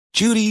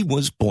Judy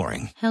was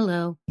boring.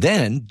 Hello.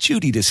 Then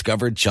Judy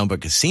discovered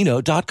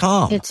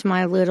ChumbaCasino.com. It's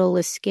my little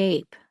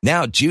escape.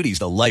 Now Judy's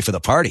the life of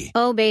the party.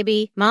 Oh,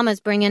 baby, mama's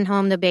bringing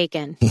home the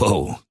bacon.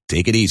 Whoa,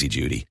 take it easy,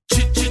 Judy.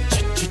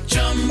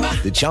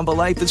 The Chumba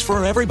life is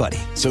for everybody.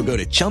 So go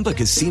to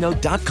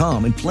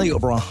ChumbaCasino.com and play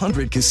over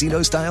 100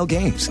 casino-style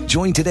games.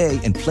 Join today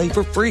and play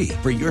for free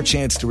for your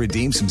chance to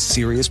redeem some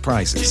serious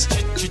prizes.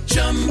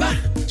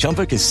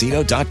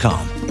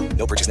 ChumbaCasino.com.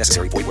 No purchase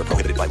necessary. Void where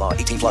prohibited by law.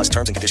 18 plus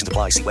terms and conditions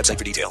apply. See website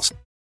for details.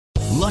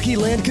 Lucky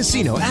Land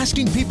Casino,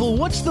 asking people,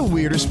 what's the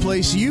weirdest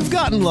place you've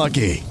gotten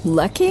lucky?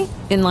 Lucky?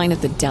 In line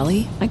at the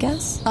deli, I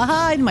guess?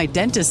 Aha, in my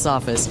dentist's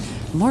office.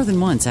 More than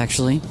once,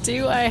 actually.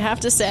 Do I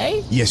have to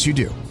say? Yes, you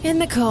do. In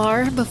the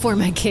car before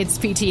my kids'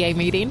 PTA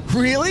meeting.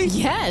 Really?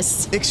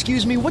 Yes.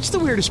 Excuse me, what's the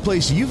weirdest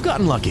place you've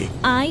gotten lucky?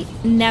 I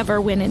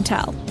never win and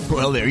tell.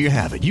 Well, there you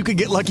have it. You can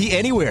get lucky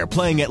anywhere,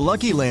 playing at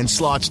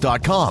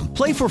LuckyLandSlots.com.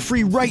 Play for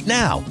free right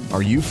now.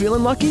 Are you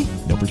feeling lucky?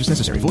 No purchase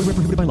necessary. Void where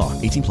prohibited by law.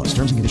 18 plus.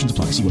 Terms and conditions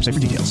apply. See website for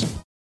details.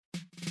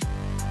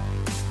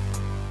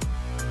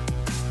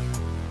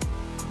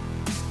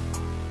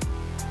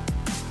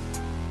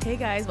 Hey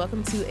guys,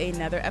 welcome to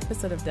another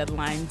episode of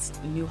Deadline's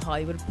New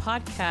Hollywood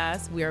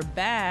podcast. We are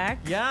back.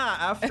 Yeah,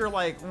 after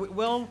like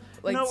 2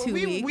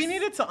 we weeks.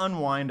 needed to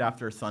unwind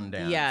after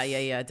Sundance. Yeah,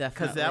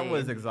 definitely. Because that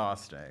was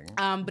exhausting.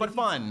 But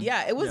fun.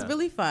 Yeah, it was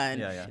really fun.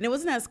 Yeah. And it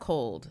wasn't as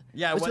cold.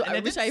 Yeah, and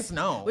it didn't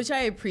snow. Which I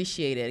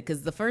appreciated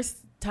because the first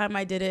time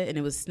I did it and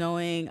it was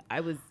snowing,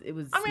 it was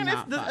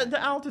not fun.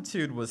 The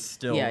altitude was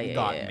still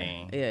got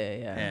me.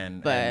 Yeah.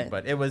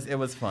 But it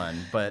was fun.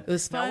 But it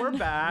was fun. Now we're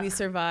back. We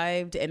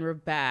survived and we're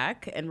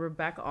back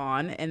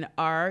on. And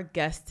our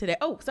guest today.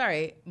 Oh,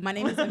 sorry. My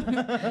name is.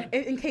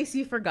 In case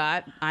you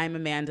forgot, I'm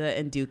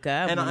Amanda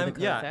Nduka.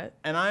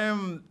 And I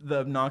am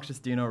the obnoxious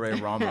Dino Ray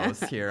Ramos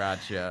here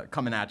at you,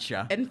 coming at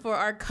you. And for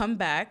our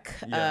comeback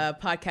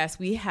podcast,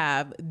 we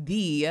have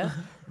the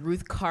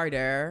Ruth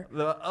Carter,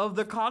 of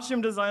the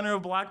costume designer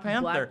of Black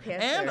Panther,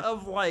 and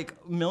of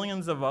like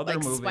millions of other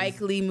movies,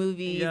 Spike Lee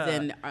movies,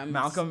 and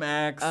Malcolm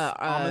X,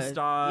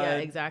 Amistad, yeah,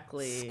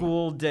 exactly,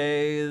 School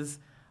Days.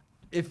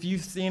 If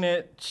you've seen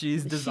it,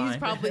 she's designed. She's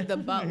probably the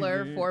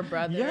butler for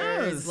Brothers.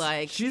 Yes,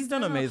 like she's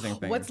done amazing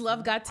things. What's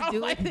Love Got to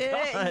Do with it?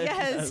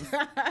 Yes.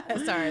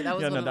 Sorry, that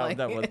was one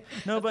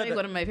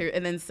of my favorite.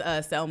 And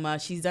then Selma,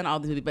 she's done all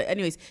the movies. But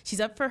anyways, she's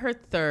up for her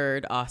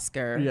third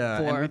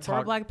Oscar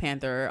for Black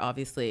Panther,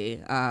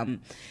 obviously.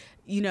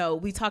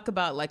 We talk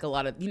about like a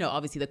lot of,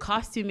 obviously the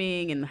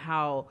costuming and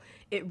how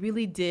it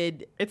really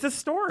did. It's a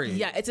story.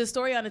 Yeah, it's a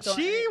story on its own.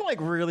 She like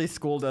really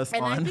schooled us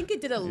and on. I think it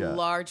did a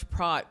large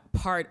part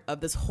of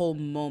this whole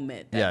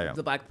moment that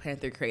the Black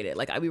Panther created.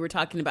 Like we were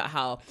talking about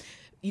how,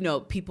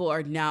 people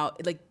are now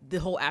like the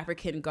whole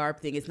African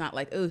garb thing. It's not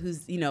like, oh,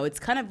 who's, it's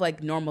kind of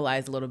like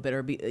normalized a little bit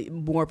or be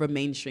more of a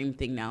mainstream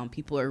thing now. And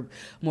people are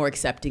more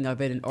accepting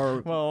of it.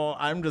 Well,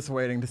 I'm just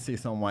waiting to see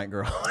some white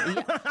girl.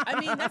 Yeah, I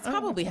mean, that's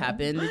probably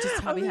happened. It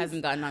just probably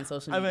hasn't gotten on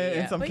social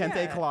media. In some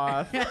kente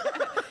cloth.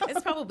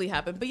 It's probably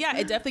happened. But yeah,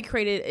 it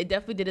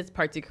definitely did its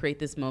part to create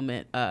this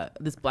moment,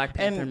 this Black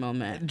Panther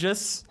moment.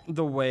 Just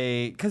the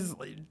way, because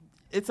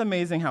it's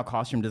amazing how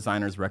costume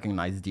designers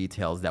recognize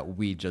details that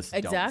we just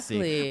don't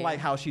see. Like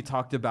how she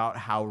talked about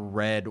how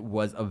red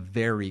was a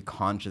very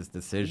conscious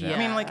decision. Yeah. I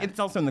mean, like it's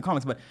also in the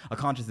comics, but a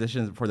conscious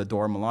decision for the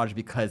Dora Milaje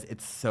because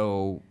it's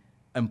so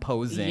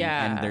imposing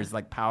and there's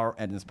like power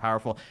and it's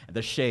powerful.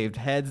 The shaved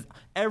heads,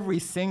 every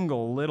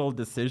single little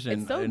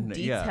decision. It's so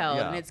detailed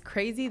and it's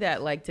crazy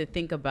that like to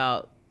think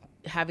about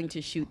having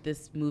to shoot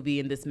this movie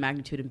in this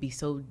magnitude and be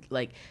so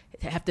like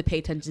have to pay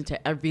attention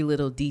to every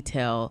little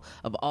detail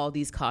of all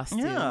these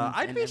costumes. Yeah,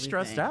 I'd be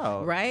stressed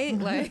out, right?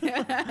 Like,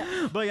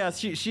 but yeah,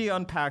 she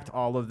unpacked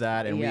all of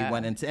that, and we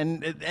went into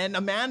and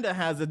Amanda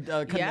has a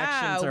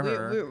connection to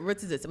her. What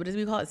is this? What did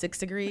we call it? 6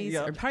 degrees,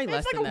 or probably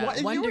less than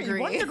that. 1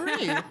 degree. 1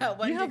 degree. You have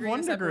 1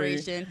 degree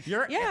separation.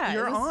 Your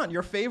aunt,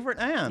 your favorite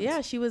aunt.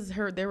 Yeah, she was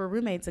her. They were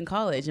roommates in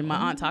college, and my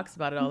aunt talks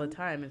about it all the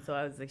time. And so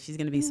I was like, she's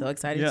gonna be so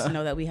excited to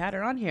know that we had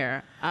her on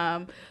here.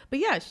 But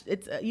yeah,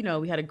 it's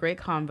we had a great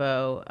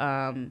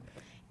convo,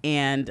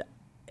 and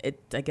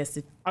I guess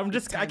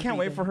I can't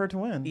wait for her to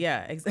win.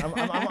 Yeah,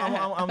 exactly.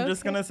 I'm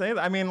just gonna say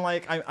that. I mean,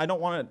 like, I don't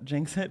want to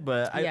jinx it,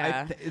 but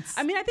I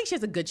think she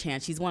has a good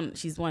chance. She's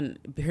won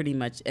pretty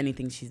much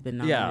anything she's been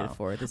nominated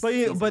for.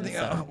 You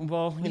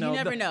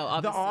never know.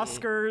 Obviously. The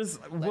Oscars.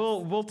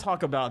 We'll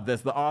talk about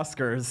this. The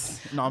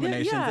Oscars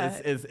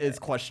nominations is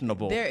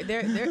questionable.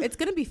 It's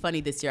gonna be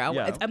funny this year.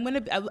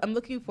 I'm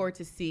looking forward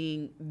to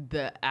seeing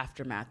the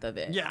aftermath of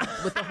it. Yeah,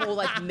 with the whole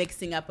like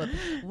mixing up of.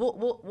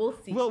 We'll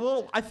see.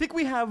 I think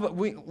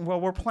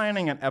we're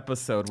planning an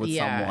episode with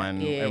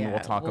someone, and we'll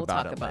talk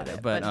about it later.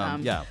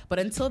 But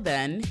until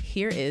then,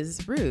 here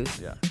is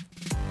Ruth. Yeah.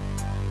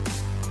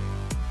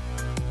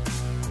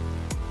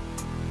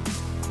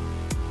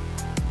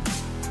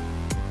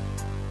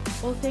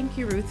 Well, thank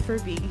you, Ruth, for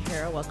being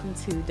here. Welcome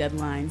to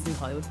Deadlines in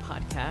Hollywood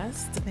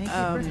podcast. Thank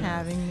you for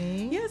having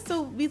me. Yeah,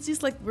 so we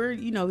just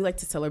we like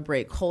to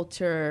celebrate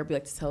culture. We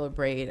like to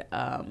celebrate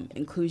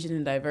inclusion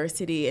and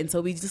diversity. And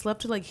so we just love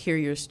to hear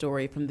your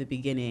story from the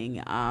beginning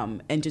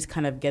and just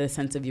kind of get a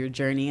sense of your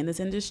journey in this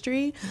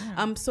industry.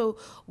 Yeah. So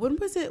when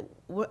was it,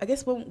 I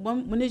guess,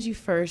 when did you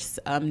first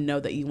know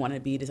that you wanted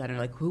to be a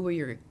designer? Who were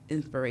your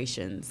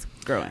inspirations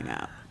growing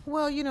up?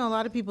 Well, a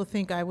lot of people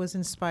think I was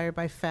inspired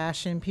by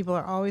fashion. People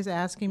are always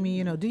asking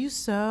me, do you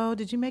sew?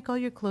 Did you make all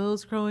your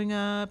clothes growing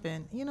up?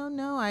 And,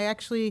 no, I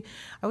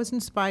was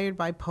inspired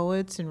by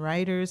poets and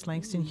writers,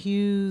 Langston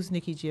Hughes,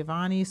 Nikki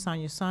Giovanni,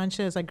 Sonia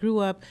Sanchez. I grew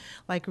up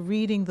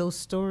reading those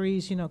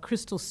stories,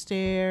 Crystal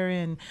Stair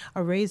and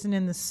A Raisin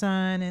in the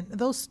Sun. And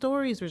those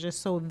stories were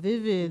just so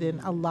vivid and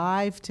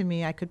alive to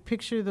me. I could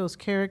picture those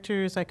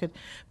characters. I could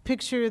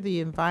picture the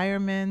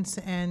environments.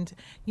 And,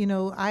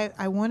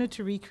 I wanted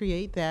to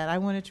recreate that. I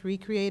wanted to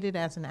recreate it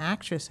as an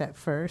actress at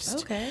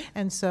first. Okay.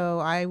 And so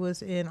I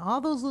was in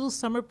all those little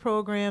summer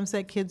programs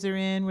that kids are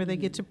in where they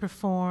get to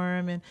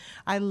perform. And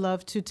I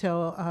love to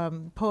tell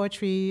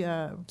poetry,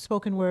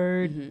 spoken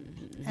word.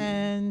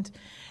 And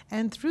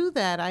through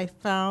that, I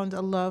found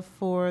a love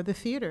for the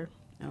theater.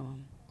 Oh.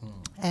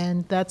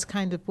 And that's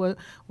kind of what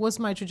was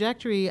my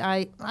trajectory.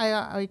 I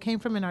came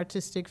from an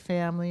artistic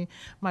family.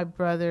 My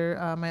brother,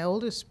 my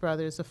oldest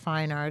brother, is a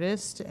fine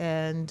artist,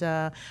 and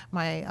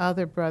my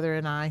other brother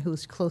and I,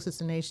 who's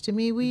closest in age to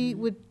me, we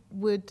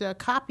would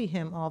copy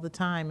him all the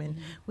time, and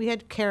we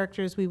had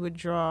characters we would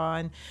draw.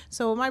 And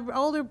so my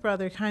older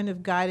brother kind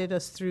of guided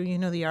us through,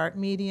 the art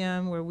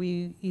medium, where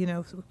we,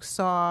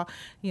 saw,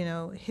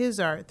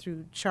 his art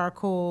through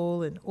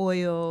charcoal and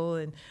oil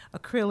and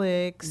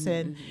acrylics,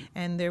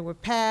 and there were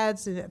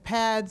pads and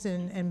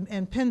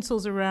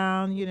pencils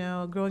around.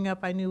 Growing up,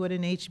 I knew what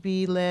an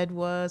HB lead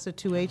was, a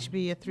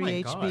 2HB, a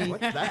 3HB. Oh my God,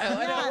 what's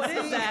that? What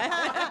is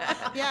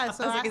that? Yeah,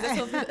 so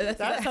is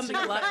that something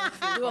a lot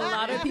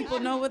of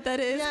people know what that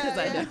is? Because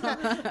I know.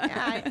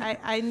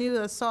 I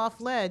knew a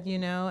soft lead,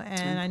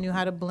 and I knew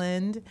how to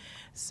blend.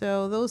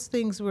 So those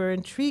things were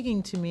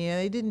intriguing to me.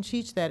 They didn't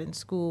teach that in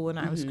school when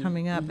I was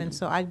coming up, and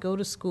so I'd go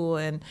to school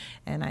and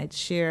I'd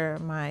share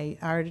my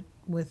art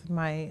with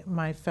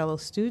my fellow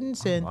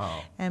students and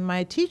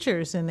my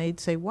teachers, and they'd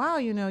say, "Wow,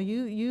 you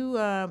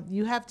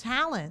have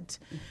talent."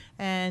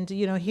 And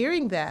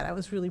hearing that, I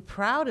was really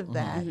proud of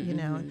that.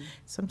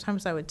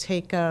 Sometimes I would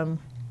take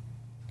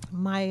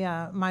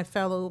my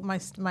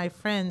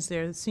friends,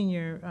 their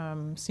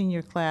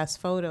senior class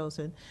photos,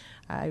 and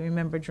I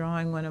remember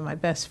drawing one of my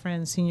best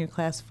friend's senior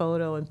class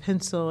photo in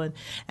pencil, and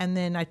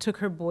then I took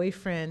her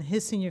boyfriend,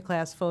 his senior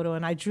class photo,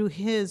 and I drew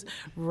his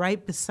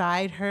right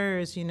beside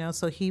hers,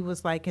 so he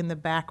was in the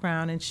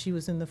background and she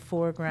was in the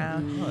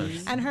foreground.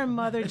 And her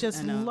mother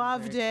just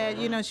loved it.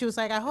 She was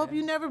like, "I hope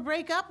you never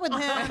break up with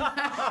him,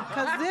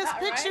 because this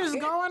picture's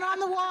going on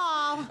the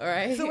wall." All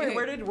right. So wait,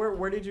 where did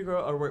you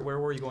grow, or where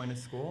were you going to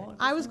school?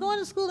 I was going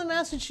to school in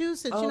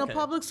Massachusetts,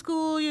 public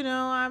school,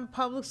 I'm a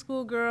public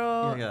school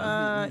girl,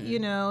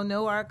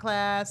 no art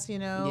class, I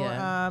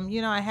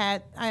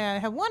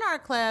had one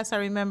art class, I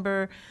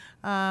remember,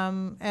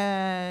 in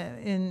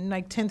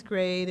 10th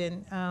grade,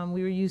 and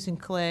we were using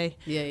clay.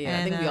 Yeah, and,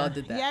 I think we all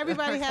did that. Yeah,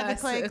 everybody had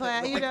the clay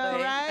class, right?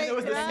 And it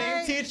was the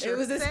same teacher. It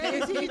was the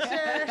same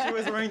teacher. She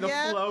was wearing the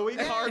flowy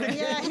cardigan.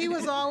 Yeah, he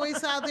was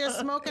always out there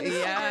smoking a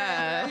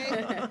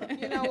cigarette,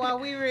 right? While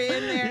we were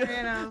in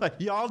there,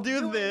 y'all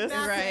do this.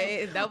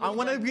 Right. I'm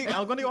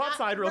gonna go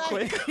outside real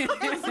quick.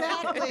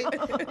 Exactly.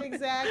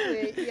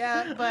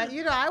 Yeah, but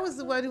I was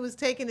the one who was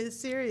taking it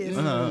serious.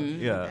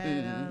 Yeah.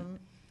 And,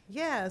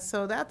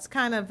 so that's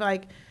kind of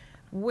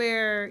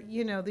where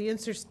the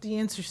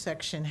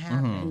intersection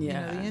happened.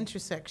 The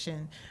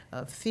intersection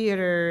of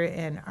theater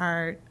and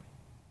art.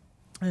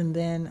 And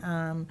then,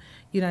 I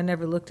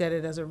never looked at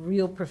it as a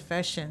real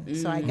profession.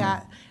 So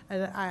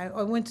I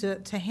went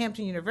to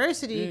Hampton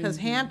University because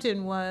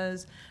Hampton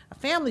was a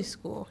family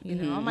school.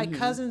 All my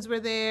cousins were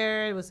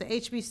there. It was the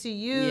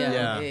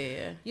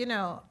HBCU.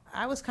 Yeah.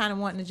 I was kind of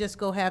wanting to just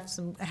go have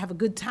a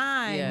good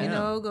time.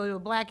 Go to a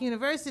black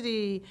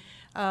university.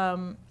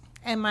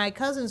 And my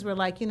cousins were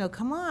like,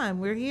 come on,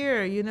 we're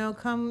here.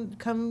 Come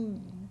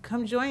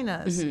join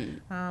us.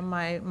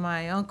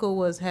 My uncle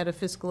was head of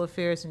fiscal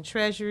affairs and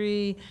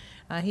treasury.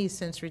 He's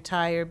since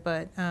retired,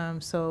 but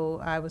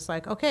so I was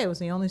like, okay, it was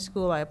the only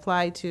school I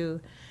applied to,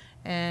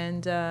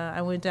 and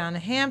I went down to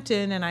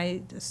Hampton and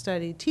I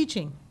studied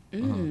teaching.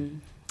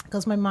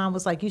 Because my mom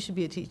was like, "You should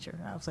be a teacher."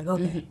 I was like,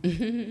 "Okay."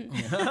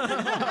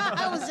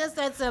 I was just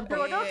that simple.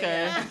 You're like,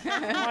 okay,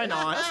 why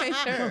not? Okay,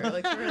 sure.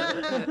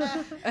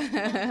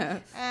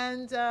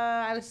 And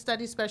I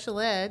studied special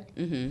ed.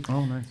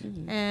 Oh, nice.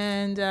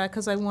 And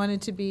because I wanted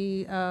to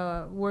be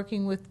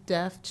working with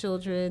deaf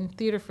children,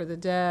 theater for the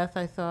deaf,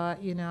 I thought,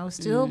 I was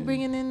still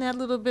bringing in that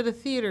little bit of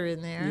theater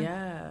in there.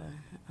 Yeah.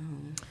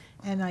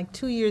 And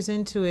 2 years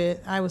into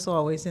it, I was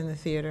always in the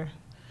theater.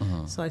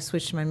 So I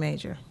switched my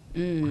major.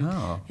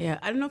 Wow. Yeah,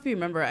 I don't know if you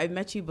remember. I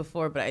met you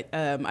before, but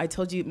I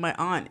told you my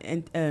aunt,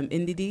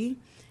 Indidi,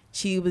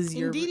 She was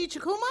your Ndidi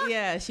Chukuma?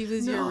 Yeah, she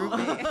was your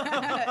roommate.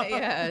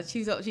 Yeah,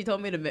 she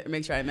told me to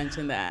make sure I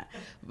mentioned that.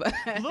 But,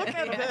 Look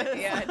at this.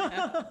 Yeah,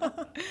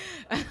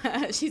 I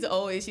know. She's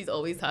always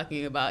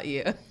talking about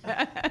you.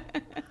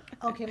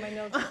 Okay, my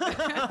notes.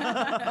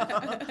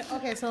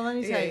 Okay, so let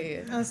me tell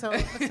you. So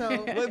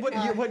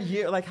what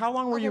year? Like, how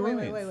long were you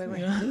roommates? Wait.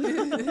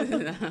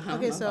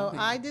 Okay, so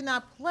I did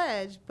not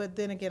pledge, but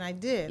then again, I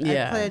did.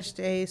 Yeah. I pledged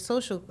a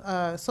social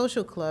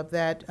club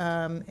that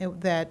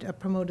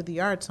promoted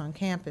the arts on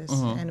campus,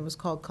 and it was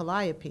called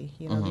Calliope.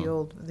 You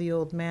know, the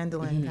old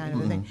mandolin kind of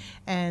a thing.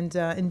 And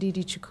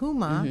Ndidi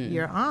Chukuma,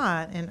 your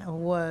aunt, and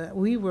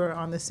we were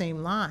on the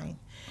same line.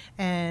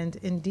 And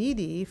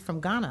Ndidi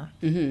from Ghana,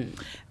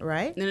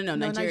 right? No,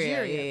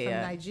 Nigeria.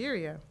 From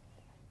Nigeria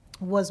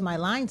was my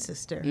line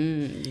sister.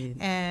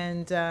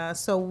 And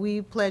so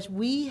we pledged,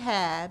 we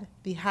had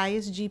the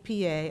highest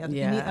GPA of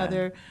any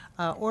other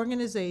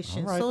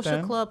organization,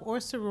 social club or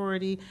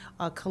sorority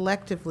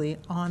collectively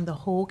on the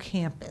whole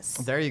campus.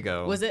 There you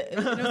go. Was it?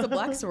 It was a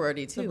black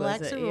sorority too. The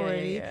black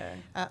sorority.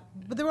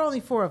 But there were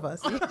only 4 of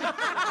us.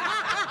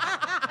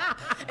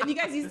 And you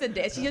guys used to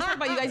dance. She just talked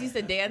about you guys used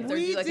to dance. Or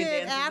We do like did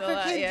a dance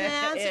African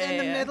dance in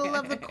the middle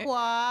of the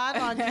quad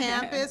on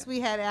campus.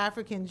 We had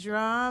African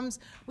drums.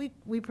 We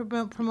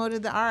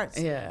promoted the arts.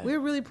 Yeah. We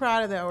were really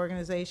proud of that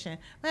organization.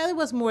 Well, it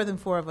was more than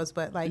 4 of us,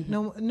 but like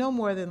no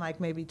more than like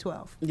maybe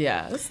 12.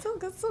 Yeah, that's still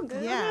good.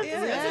 Yeah,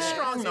 That's a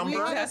strong number. We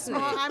were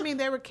small. I mean,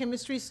 they were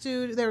chemistry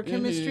students. They were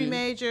chemistry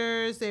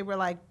majors. They were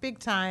like big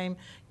time,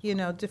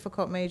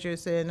 difficult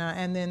majors,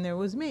 and then there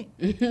was me.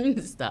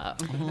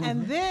 Stop.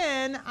 And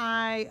then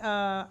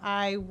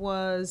I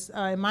was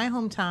in my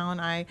hometown.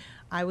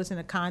 I was in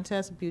a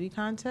beauty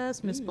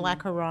contest, Miss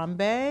Black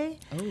Harambe.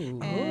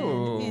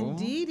 And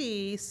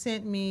Ndidi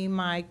sent me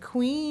my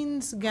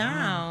queen's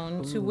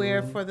gown to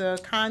wear for the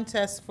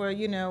contest for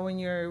when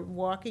you're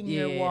walking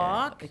your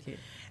walk. Okay.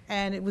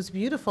 And it was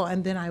beautiful,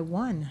 and then I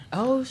won.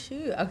 Oh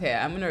shoot! Okay,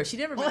 she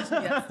never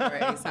mentioned that story,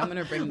 so I'm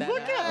gonna bring that.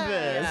 Look at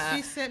this. Yeah.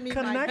 She sent me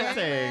Connecting. my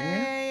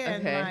beret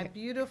and my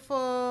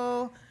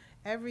beautiful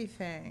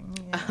everything.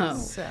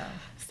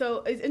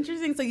 So it's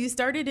interesting. So you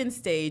started in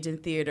stage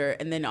and theater,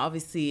 and then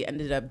obviously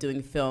ended up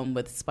doing film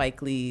with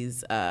Spike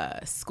Lee's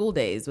School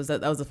Days.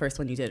 That was the first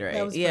one you did, right?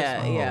 That was the first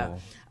one. Yeah.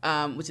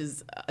 Which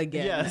is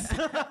again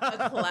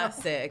a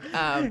classic.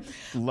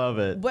 Love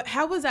it.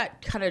 How was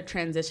that kind of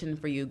transition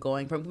for you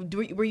going from?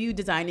 Were you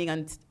designing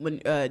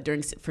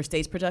for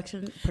stage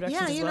production?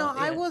 Yeah, as well?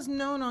 I was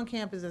known on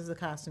campus as a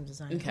costume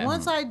designer. Okay.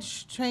 Once I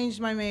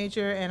changed my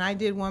major and I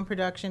did one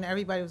production,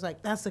 everybody was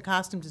like, "That's the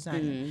costume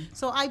designer."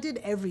 So I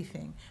did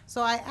everything.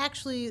 So I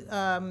actually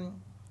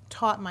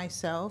taught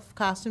myself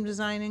costume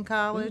design in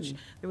college.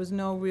 There was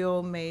no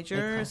real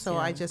major, so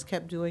I just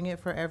kept doing it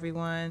for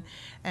everyone.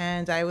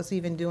 And I was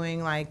even doing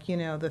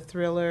the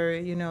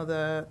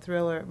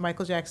Thriller,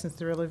 Michael Jackson's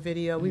Thriller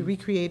video. We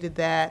recreated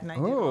that, and I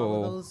did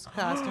all of those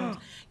costumes.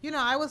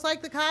 I was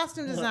like the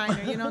costume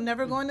designer,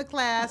 never going to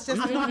class,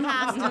 just doing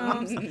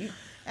costumes.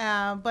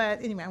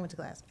 But anyway, I went to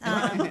class.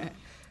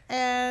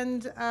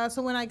 And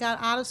so when I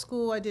got out of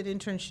school, I did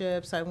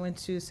internships. I went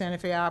to Santa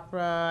Fe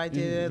Opera. I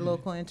did a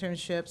local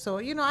internship. So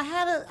I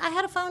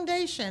had a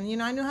foundation.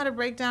 I knew how to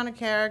break down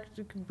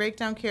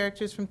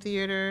characters from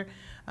theater.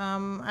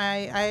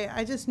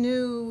 I just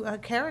knew a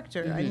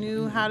character. I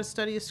knew how to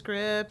study a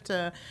script.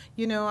 I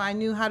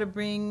knew how to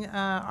bring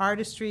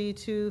artistry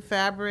to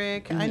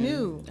fabric. I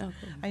knew.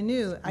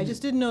 I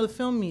just didn't know the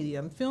film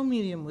medium. Film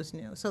medium was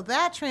new. So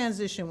that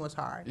transition was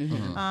hard.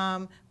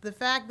 The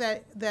fact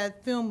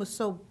that film was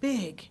so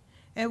big.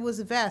 It was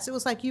vast. It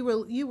was like you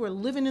were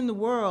living in the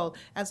world,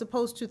 as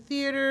opposed to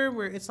theater,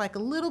 where it's like a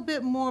little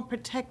bit more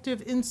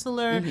protective,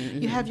 insular.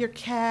 You have your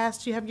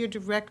cast, you have your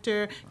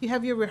director, you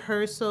have your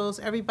rehearsals.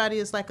 Everybody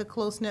is like a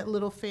close-knit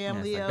little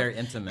family. It's very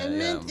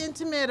intimate.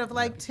 Intimate of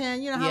like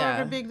 10,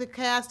 however big the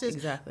cast is.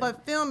 Exactly.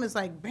 But film is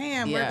like,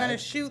 bam, we're gonna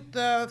shoot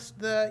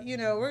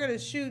we're gonna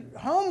shoot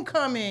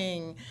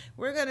Homecoming.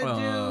 We're gonna do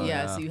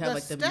so you have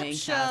like the main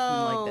show, cast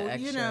and like the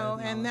extra.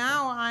 And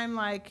now I'm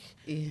like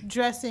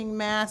dressing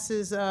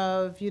masses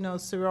of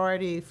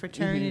sorority,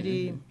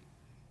 fraternity.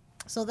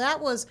 So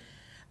that was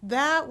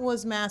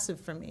massive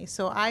for me.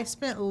 So I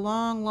spent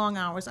long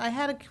hours. I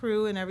had a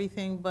crew and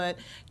everything, but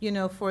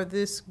for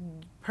this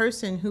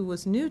person who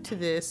was new to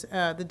this,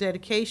 the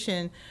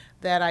dedication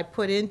that I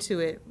put into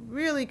it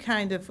really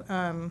kind of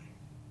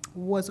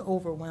was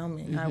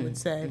overwhelming, I would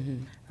say.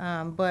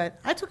 But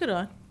I took it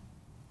on.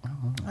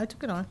 I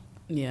took it on.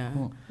 Yeah.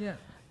 Yeah.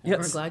 Yes.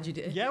 We're glad you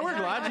did. Yeah, we're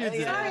glad you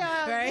did.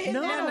 Right?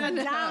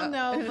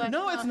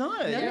 No, it's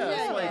not.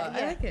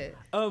 I like it.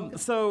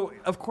 So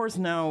of course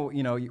now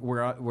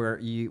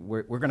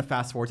we're gonna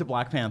fast forward to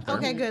Black Panther.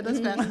 Okay, good. Let's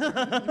fast.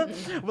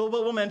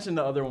 We'll mention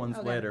the other ones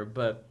later,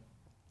 but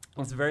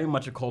it's very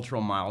much a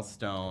cultural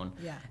milestone.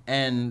 Yeah.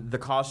 And the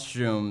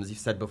costumes, you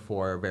said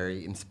before, are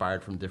very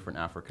inspired from different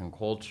African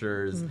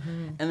cultures.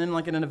 And then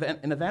like in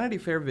a Vanity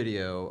Fair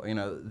video,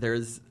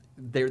 there's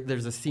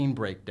a scene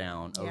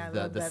breakdown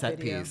of the set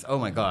piece. Oh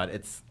my God,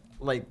 it's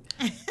like,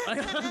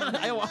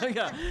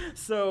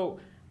 So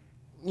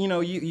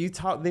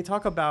they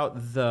talk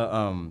about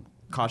the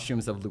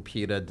costumes of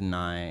Lupita,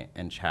 Denai,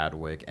 and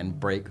Chadwick, and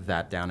break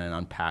that down and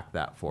unpack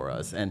that for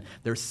us. And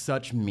there's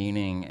such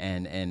meaning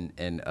and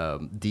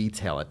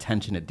detail,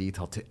 attention to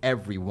detail to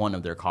every one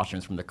of their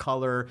costumes, from the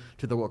color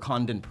to the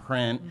Wakandan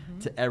print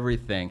to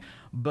everything.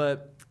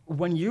 But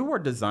when you were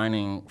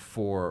designing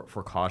for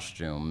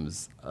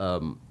costumes,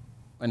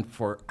 and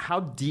for how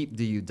deep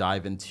do you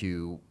dive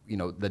into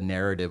the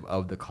narrative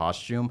of the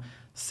costume,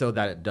 so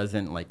that it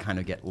doesn't kind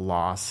of get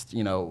lost,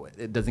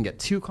 it doesn't get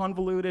too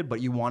convoluted,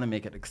 but you want to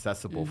make it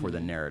accessible for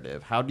the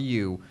narrative. How do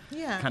you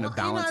kind of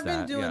balance that?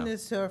 I've been doing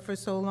this for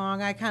so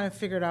long, I kind of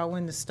figured out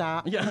when to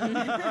stop.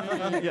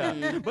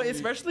 Yeah, but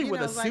especially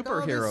with a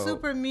superhero. There's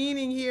super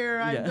meaning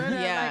here. I'm going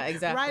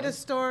to write a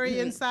story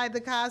inside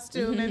the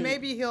costume, and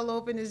maybe he'll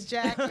open his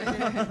jacket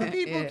and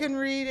people can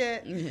read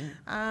it.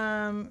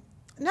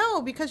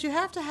 No, because you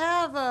have to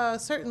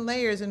have certain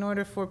layers in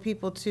order for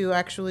people to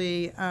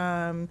actually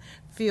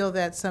feel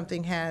that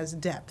something has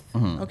depth.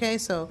 Okay,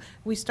 so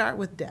we start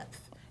with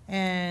depth.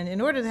 And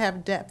in order to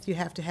have depth, you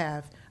have to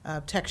have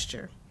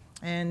texture.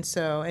 And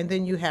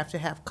then you have to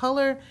have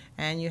color,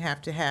 and you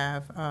have to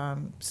have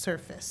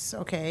surface.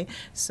 Okay,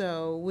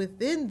 so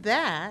within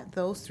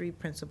those three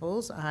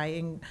principles,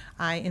 I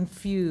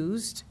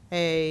infused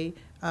a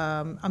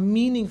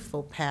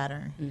meaningful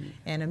pattern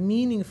and a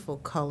meaningful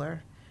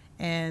color.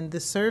 And the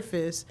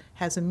surface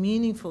has a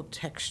meaningful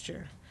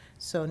texture.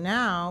 So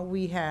now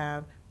we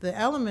have the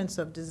elements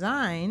of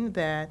design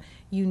that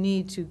you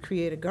need to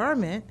create a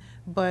garment,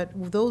 but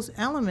those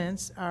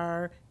elements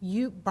are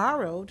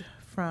borrowed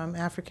from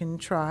African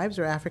tribes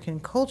or African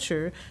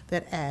culture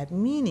that add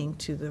meaning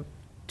to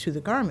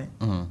the garment.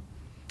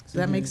 Does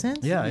that make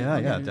sense?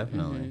 Yeah,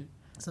 definitely.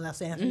 So that's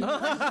the answer.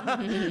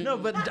 No,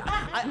 but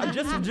I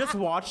just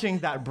watching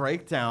that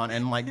breakdown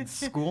and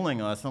schooling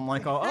us, I'm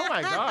like, oh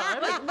my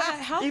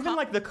god! Even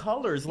the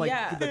colors, but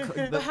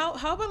how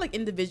about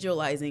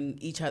individualizing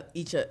each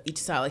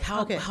style?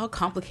 How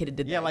complicated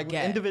did that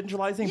get?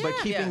 Individualizing, but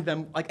keeping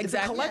them it's a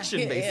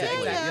collection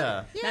basically.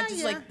 Not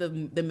just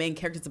the main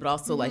characters, but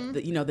also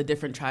the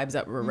different tribes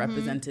that were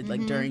represented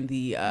during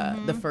the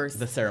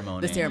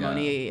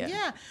ceremony.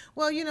 Yeah.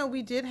 Well,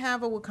 we did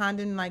have a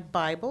Wakandan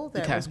Bible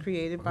that was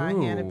created by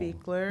Hannah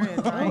Beekler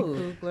and Ryan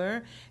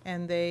Coogler,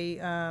 and they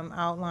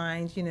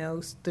outlined,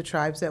 the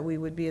tribes that we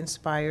would be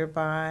inspired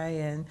by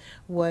and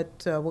what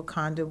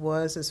Wakanda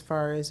was as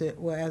far as it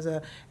was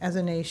as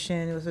a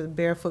nation. It was a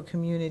barefoot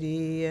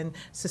community and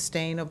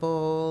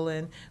sustainable,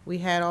 and we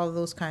had all of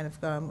those kind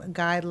of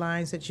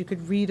guidelines that you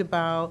could read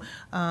about.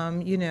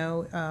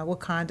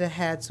 Wakanda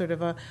had sort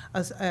of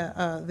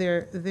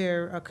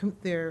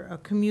their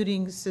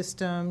commuting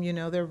system,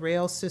 their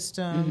rail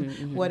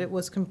system, what it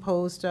was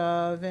composed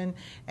of, and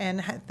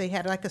they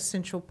had a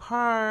central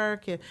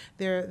park,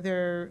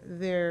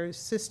 their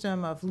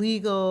system of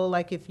legal,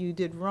 if you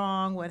did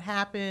wrong, what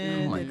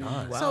happened. Oh my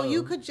God! So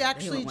you could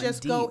actually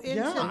just go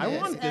into this. I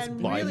want this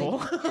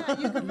Bible.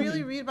 You could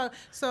really read about.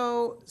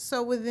 So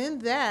within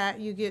that,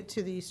 you get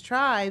to these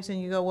tribes,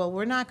 and you go, well,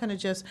 we're not going to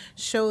just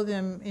show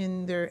them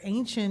in their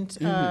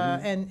ancient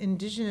and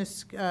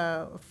indigenous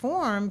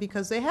form,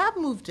 because they have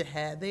moved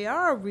ahead. They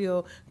are a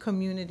real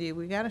community.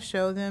 We got to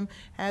show them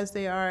as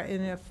they are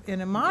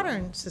in a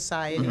modern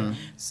society.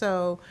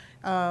 So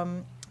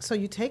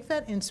you take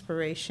that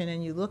inspiration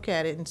and you look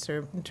at it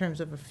in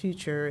terms of a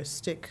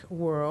futuristic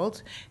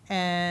world.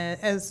 And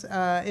as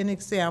an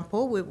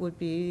example, it would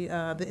be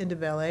the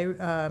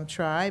Ndebele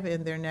tribe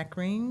and their neck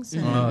rings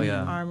and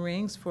arm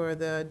rings for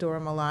the Dora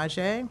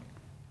Milaje.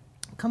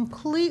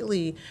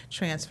 Completely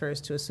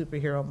transfers to a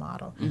superhero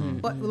model,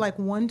 but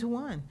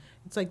one-to-one.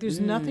 It's there's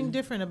nothing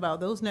different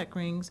about those neck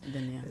rings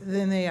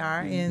than they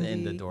are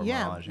in the Dora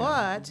Milaje.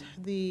 But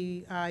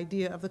the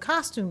idea of the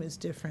costume is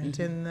different,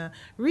 and the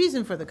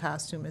reason for the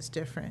costume is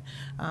different.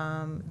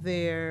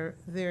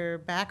 Their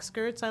back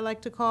skirts, I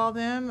like to call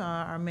them,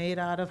 are made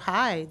out of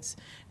hides,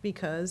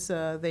 because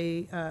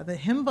the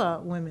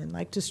Himba women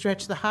like to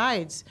stretch the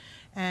hides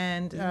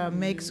and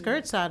make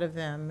skirts out of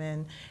them,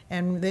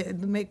 and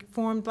they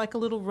formed a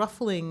little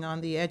ruffling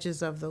on the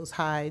edges of those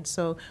hides.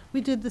 So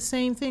we did the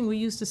same thing. We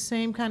used the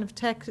same kind of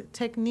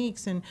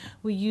techniques, and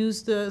we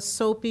used the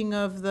soaping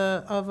of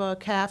a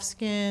calf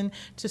skin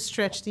to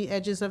stretch the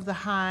edges of the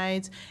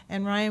hides.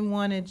 And Ryan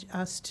wanted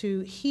us to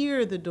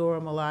hear the Dora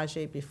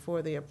Milaje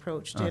before they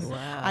approached. And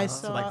I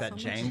saw that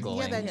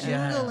jangling. that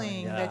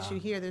jingling that you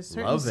hear. There's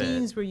certain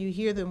scenes where you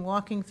hear them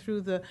walking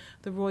through the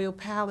royal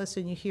palace,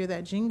 and you hear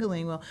that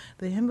jingling. Well,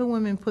 the Himba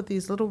women put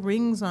these little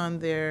rings on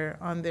their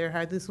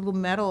hide, these little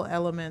metal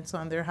elements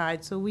on their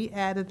hide. So we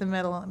added the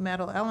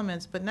metal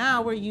elements, but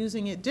now we're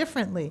using it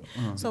differently.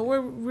 So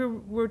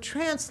we're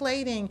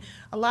translating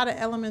a lot of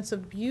elements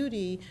of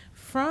beauty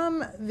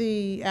from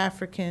the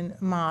African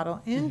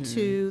model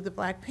into the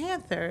Black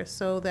Panther,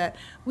 so that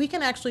we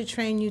can actually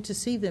train you to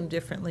see them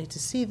differently, to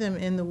see them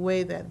in the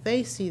way that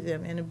they see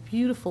them, in a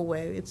beautiful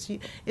way.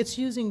 It's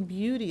using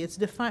beauty. It's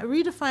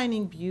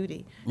redefining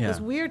beauty,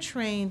 because we're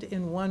trained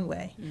in one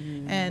way,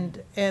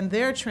 and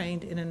they're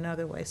trained in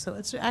another way. So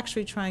it's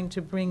actually trying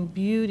to bring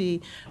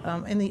beauty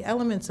and the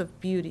elements of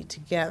beauty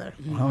together.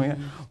 Oh yeah.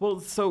 Well,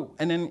 so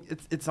and then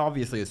it's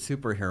obviously a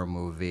superhero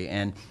movie,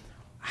 and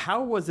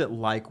how was it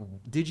like?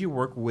 Did you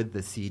work with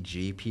the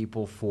CG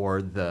people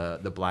for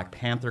the Black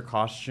Panther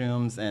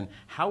costumes, and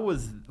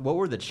what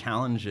were the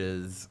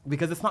challenges?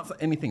 Because it's not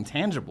anything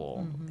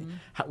tangible.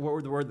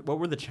 What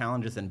were the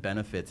challenges and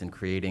benefits in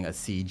creating a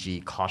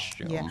CG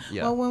costume?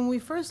 Yeah. Well, when we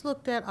first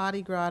looked at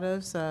Adi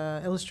Gradov's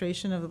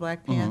illustration of the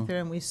Black Panther,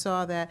 and we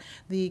saw that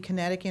the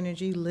kinetic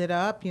energy lit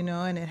up,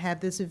 and it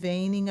had this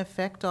veining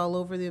effect all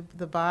over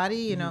the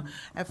body.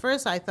 At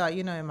first I thought,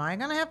 am I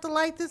gonna have to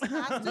light this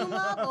costume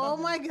up? Oh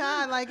my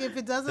God! Like, if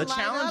it doesn't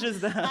light up,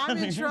 I'm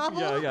in trouble.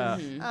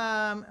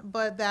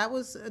 But that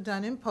was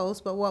done in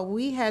post. But what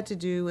we had to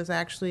do was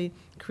actually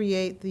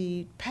create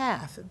the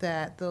path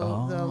that the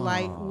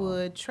light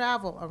would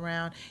travel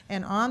around.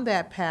 And on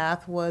that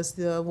path was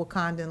the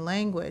Wakandan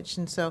language.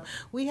 And so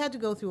we had to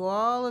go through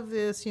all of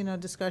this,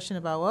 discussion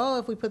about,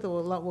 if we put the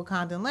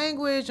Wakandan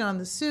language on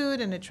the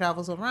suit and it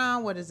travels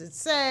around, what does it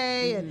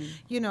say? And,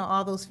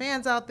 all those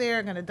fans out there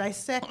are going to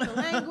dissect the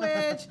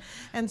language.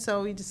 And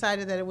so we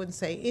decided that it wouldn't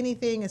say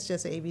anything. It's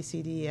just A, B,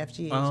 C, D, E, F,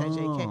 G, H, I, J,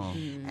 K.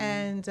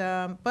 And,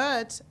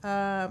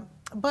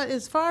 but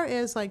as far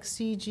as like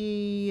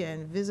CG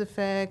and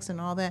VisFX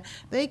and all that,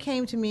 they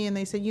came to me and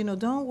they said,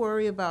 don't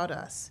worry about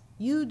us.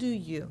 You do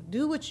you.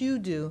 Do what you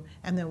do,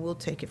 and then we'll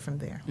take it from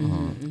there.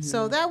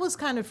 So that was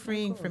kind of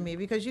freeing for me,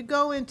 because you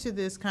go into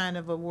this kind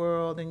of a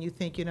world and you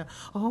think,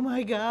 oh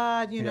my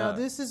God,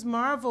 this is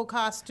Marvel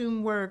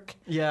costume work.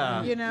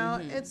 Yeah.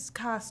 It's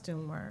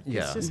costume work.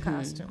 Yeah. It's just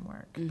costume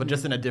work. But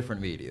just in a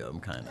different medium,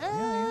 kind of.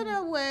 In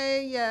a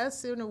way,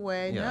 yes. In a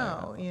way,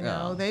 no.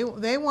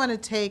 They want to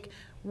take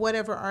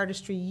whatever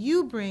artistry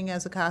you bring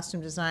as a costume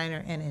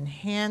designer and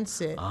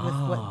enhance it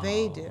with what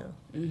they do.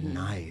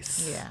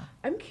 Nice. Yeah.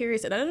 I'm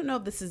curious, and I don't know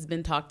if this has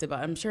been talked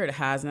about. I'm sure it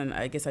has, and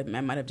I guess I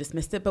might have just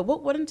missed it. But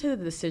what went into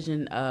the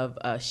decision of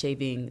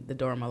shaving the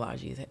Dora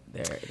Milaje's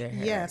their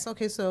hair? Yes.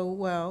 Okay.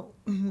 So,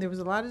 there was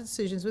a lot of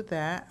decisions with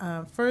that.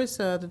 First,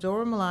 the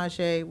Dora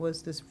Milaje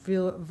was this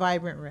real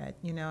vibrant red,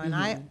 and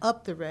I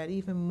upped the red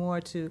even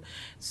more too.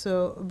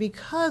 So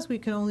because we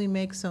could only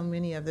make so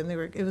many of them,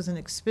 it was an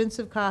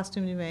expensive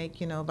costume to make.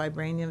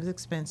 Vibranium is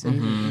expensive.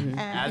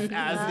 And,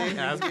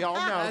 as we all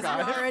know,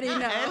 guys. We already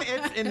know. And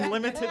it's in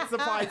limited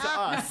supply to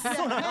us.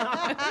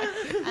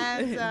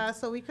 And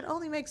so we could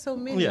only make so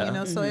many,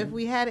 So if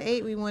we had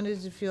 8, we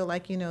wanted to feel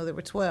like, there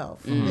were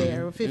 12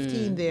 there or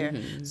 15 there.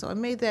 So I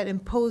made that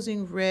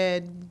imposing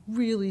red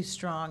really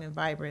strong and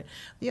vibrant.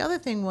 The other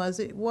thing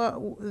was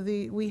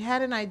we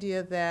had an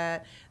idea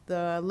that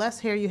the less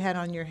hair you had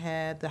on your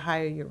head, the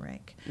higher your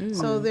rank.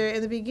 So there,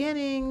 in the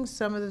beginning,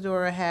 some of the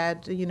Dora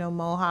had,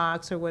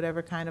 mohawks or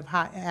whatever kind of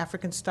hot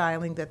African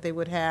styling that they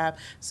would have.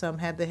 Some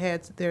had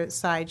their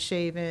side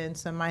shaven.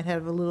 Some might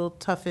have a little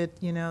tuffet,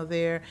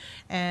 there.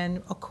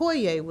 And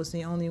Okoye was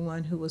the only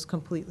one who was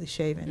completely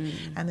shaven.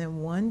 And then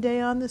one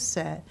day on the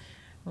set,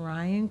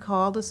 Ryan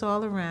called us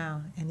all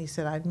around, and he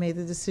said, I've made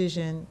the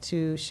decision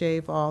to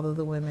shave all of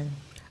the women.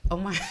 Oh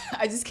my!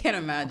 I just can't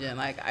imagine.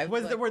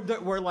 Were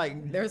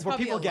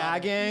people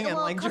gagging and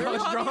like Camille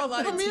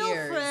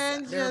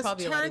friend just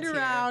turned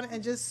around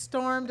and just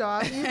stormed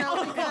off,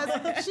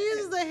 because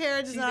she's the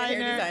hair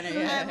designer,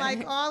 and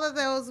like all of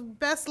those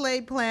best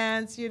laid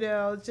plans,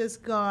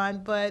 just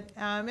gone. But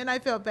and I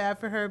felt bad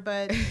for her,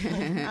 but.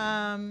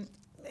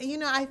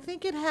 I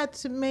think it had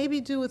to maybe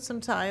do with some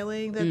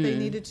tiling that they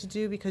needed to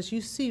do, because you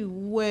see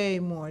way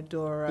more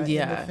Dora in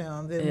the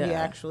film than we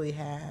actually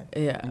had.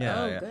 Good.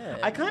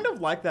 I kind of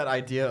like that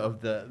idea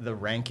of the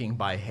ranking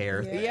by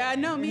hair thing. Yeah,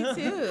 no, me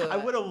too. I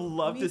would have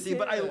loved to see,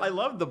 but I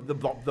love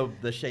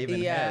the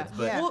shaven heads.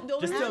 But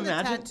just to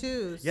imagine,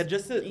 tattoos.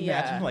 just to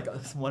imagine like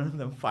one of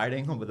them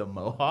fighting with a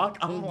mohawk.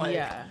 I'm like.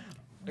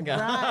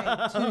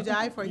 Right, to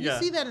die for. You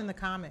see that in the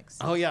comics.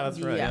 Oh yeah, that's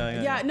right.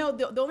 Yeah. No,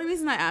 the only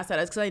reason I asked that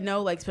is because I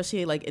know, like,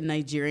 especially like in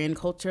Nigerian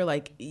culture,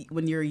 like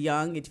when you're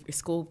young,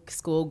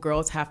 school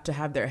girls have to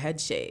have their head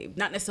shaved,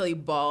 not necessarily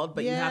bald,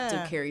 but you have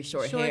to carry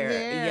short hair.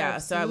 Yeah,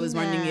 so I was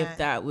wondering if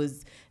that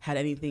had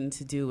anything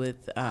to do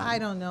with. I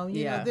don't know.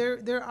 You know,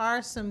 there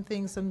are some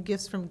things, some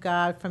gifts from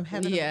God, from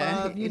heaven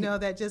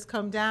above, that just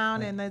come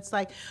down, and it's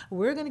like,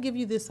 we're going to give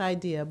you this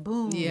idea.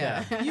 Boom.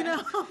 Yeah.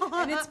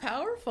 And it's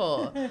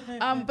powerful.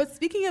 But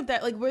speaking of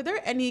that, like, were there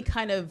any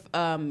kind of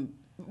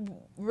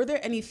were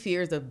there any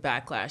fears of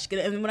backlash?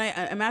 And when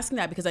I'm asking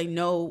that because I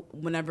know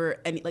whenever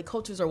any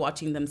cultures are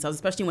watching themselves,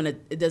 especially when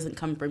it doesn't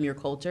come from your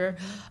culture.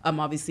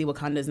 Obviously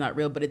Wakanda is not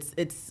real, but it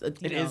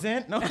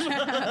isn't. No.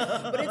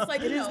 But it's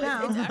like it is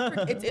now.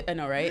 I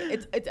know, right?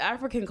 It's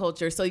African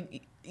culture, so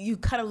you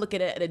kind of look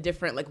at it at a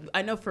different. Like,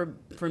 I know for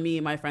me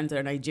and my friends that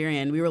are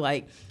Nigerian, we were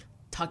like,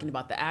 talking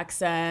about the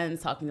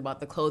accents, talking about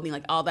the clothing,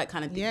 like all that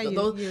kind of thing. Yeah,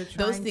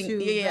 those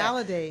things,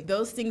 validate.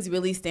 Those things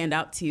really stand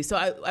out to you. So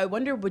I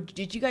wonder,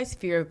 did you guys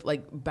fear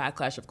like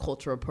backlash of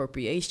cultural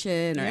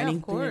appropriation or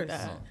anything like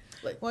that?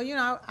 Well,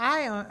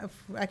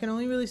 I can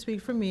only really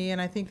speak for me, and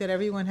I think that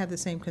everyone had the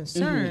same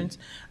concerns.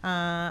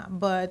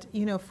 But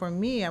for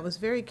me, I was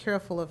very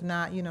careful of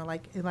not,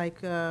 like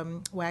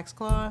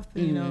waxcloth,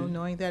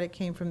 knowing that it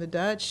came from the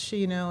Dutch,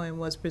 and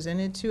was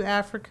presented to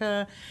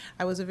Africa.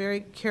 I was very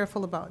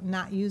careful about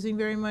not using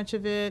very much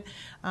of it.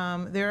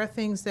 There are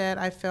things that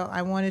I felt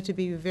I wanted to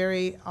be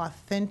very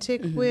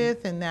authentic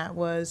with, and that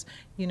was,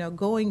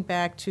 going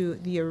back to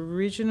the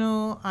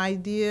original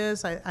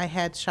ideas. I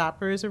had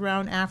shoppers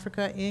around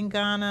Africa, in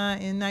Ghana,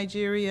 in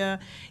Nigeria,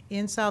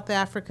 in South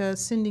Africa,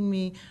 sending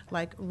me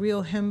like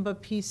real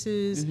hemba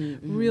pieces,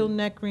 real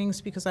neck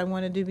rings, because I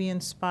wanted to be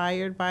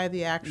inspired by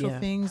the actual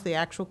things, the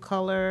actual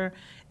color.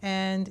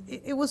 And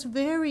it was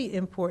very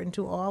important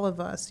to all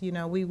of us.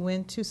 We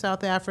went to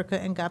South Africa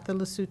and got the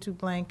Lesotho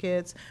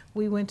blankets.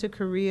 We went to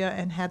Korea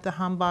and had the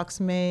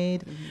hanboks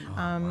made.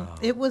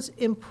 It was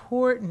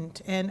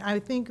important. And I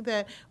think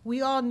that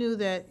we all knew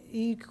that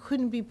you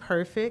couldn't be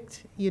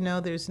perfect.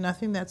 There's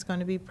nothing that's going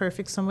to be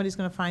perfect. Somebody's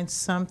going to find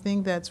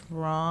something that's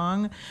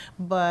wrong.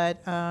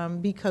 But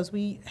because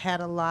we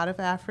had a lot of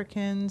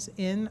Africans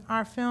in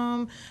our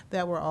film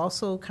that were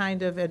also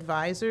kind of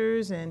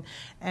advisors, and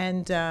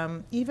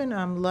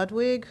even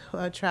Ludwig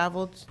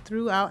traveled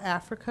throughout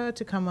Africa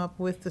to come up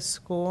with the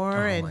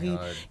score, and he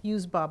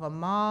used Baba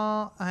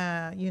Mal,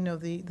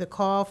 the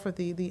call for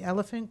the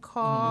elephant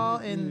call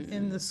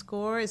in the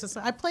score.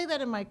 I play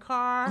that in my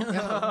car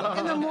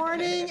in the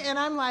morning, and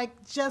I'm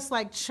just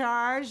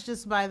charged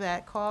just by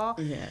that call.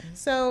 Yeah.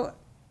 So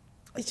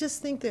I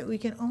just think that we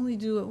can only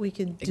do what we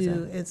can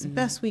do. It's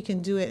best we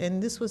can do it.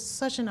 And this was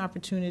such an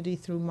opportunity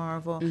through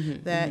Marvel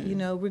that,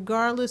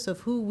 regardless of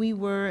who we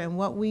were and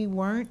what we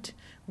weren't,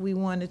 we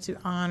wanted to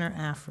honor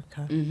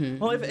Africa.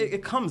 Well,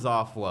 it comes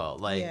off well.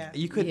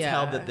 You could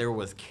tell that there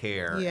was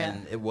care,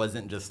 and it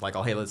wasn't just like,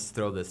 oh, hey, let's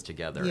throw this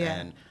together.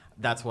 And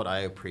that's what I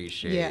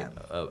appreciate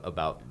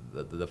about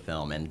the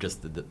film, and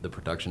just the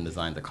production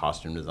design, the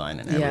costume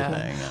design, and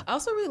everything. I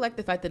also really like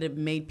the fact that it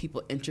made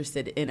people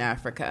interested in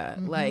Africa,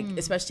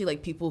 especially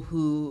people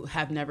who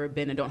have never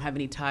been and don't have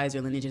any ties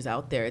or lineages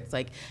out there. It's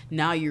like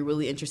now you're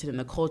really interested in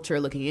the culture,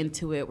 looking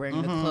into it,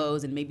 wearing the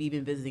clothes, and maybe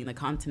even visiting the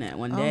continent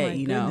one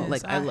day.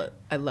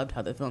 I loved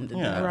how the film did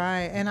that.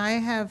 Right, and I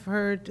have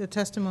heard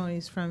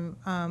testimonies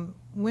from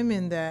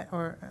women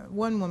or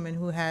one woman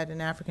who had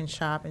an African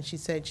shop, and she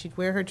said she'd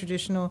wear her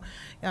traditional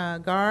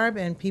garb,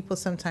 and people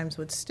sometimes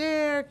would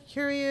stare,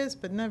 curious,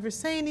 but never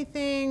say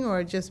anything,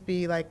 or just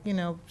be like, you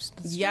look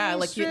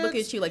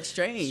at you like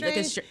strange.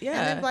 And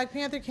then Black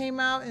Panther came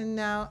out, and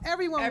now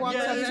everyone walks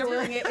up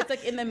doing it. It's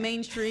like in the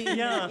mainstream.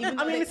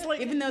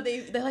 Even though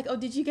they're like, oh,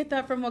 did you get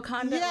that from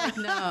Wakanda? Yeah. Like,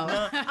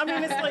 no. I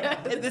mean, it's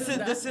like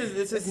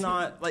this is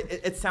not like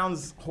it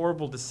sounds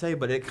horrible to say,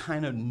 but it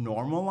kind of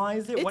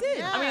normalized it. It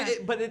did. I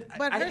mean,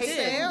 but her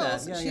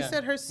sales, she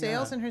said her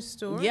sales in her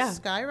stores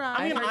skyrocketed.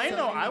 I mean,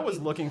 I was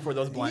looking for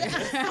those blankets.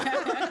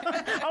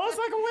 I was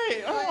like,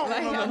 wait,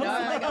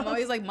 I'm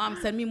always like, Mom,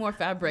 send me more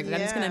fabric. I'm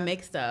just gonna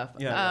make stuff.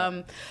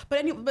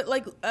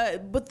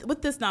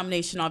 With this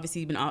nomination,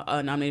 obviously you've been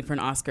nominated for an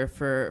Oscar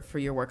for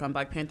your work on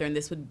Black Panther, and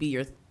this would be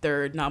your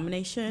third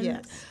nomination.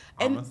 Yes.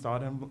 Almost saw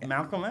him,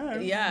 Malcolm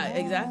X. Yeah,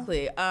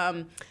 exactly.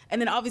 And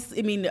then obviously,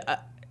 I mean,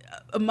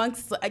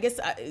 amongst, I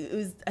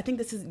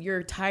think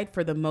you're tied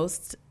for the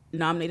most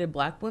nominated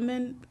Black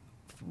women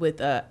with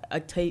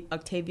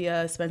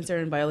Octavia Spencer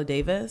and Viola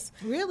Davis.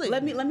 Really?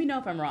 Let me know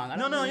if I'm wrong.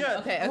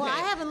 Okay. Well, I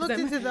haven't looked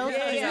into those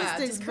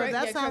statistics, but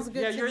that sounds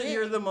good to me.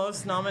 You're the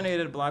most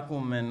nominated Black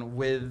woman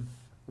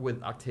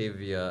with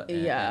Octavia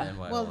and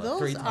Viola. Well,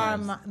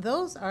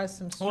 those are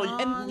some strong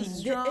it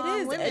is.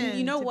 women. And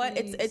you know what?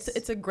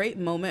 It's a great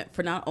moment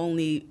for not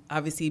only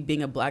obviously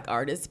being a Black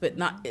artist, but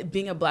not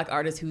being a Black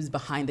artist who's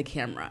behind the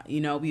camera. We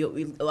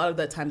a lot of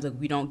the times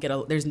we don't get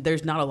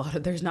there's not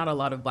a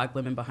lot of Black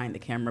women behind the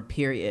camera,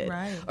 period.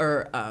 Right.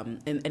 Or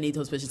in any of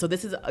those positions. So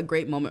this is a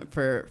great moment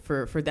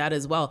for that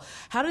as well.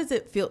 How does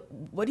it feel?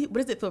 What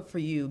does it feel for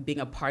you being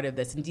a part of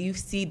this? And do you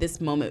see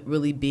this moment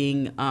really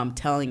being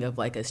telling of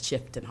like a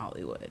shift in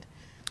Hollywood?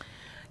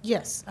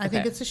 Yes, I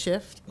think it's a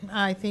shift.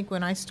 I think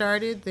when I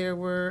started, there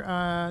were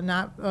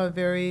not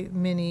very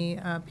many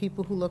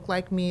people who looked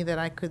like me that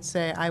I could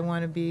say, I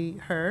want to be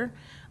her.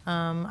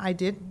 I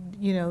did,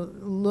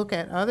 look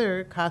at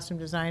other costume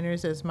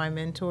designers as my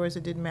mentors.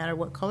 It didn't matter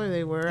what color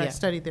they were. I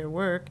studied their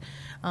work.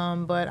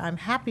 But I'm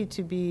happy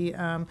to be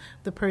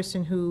the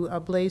person who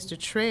blazed a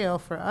trail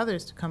for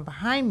others to come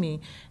behind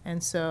me.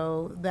 And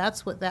so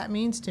that's what that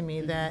means to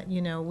me, that,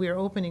 we're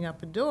opening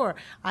up a door.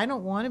 I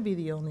don't want to be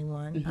the only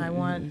one. I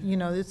want,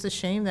 it's a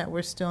shame that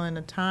we're still in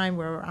a time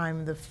where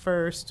I'm the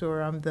first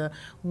or I'm the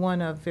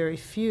one of very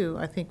few.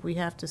 I think we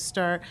have to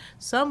start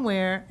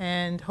somewhere,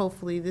 and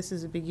hopefully this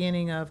is the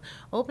beginning of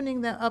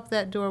opening up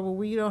that door where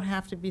we don't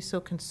have to be so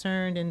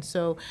concerned and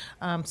so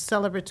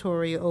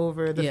celebratory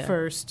over the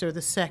first or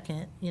the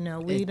second. You know,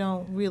 we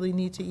don't really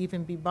need to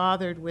even be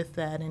bothered with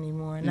that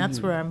anymore. And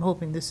that's where I'm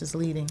hoping this is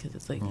leading. Because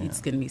it's like,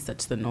 it's going to be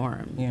such the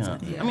norm. Yeah.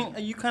 I mean,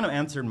 you kind of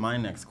answered my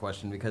next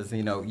question because,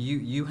 you know,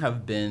 you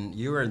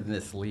are in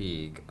this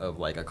league of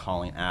like a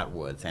Colleen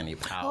Atwood, Sandy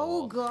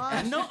Powell. Oh,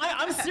 gosh. No,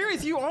 I'm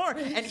serious, you are.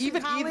 And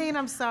even Colleen,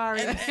 I'm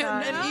sorry. And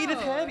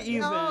Edith Head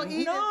even. No,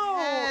 Edith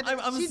Head.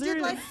 I'm she serious.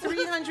 did like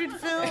 300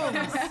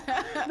 films.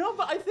 No,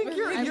 but I think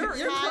you're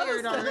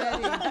tired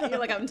already. You're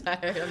like, I'm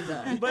tired, I'm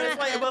done. But it's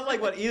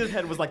like what Edith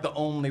Head was like the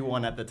only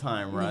one at the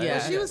time, right? Yeah.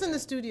 Well, she was in the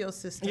studio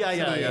system. Yeah.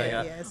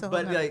 It's a whole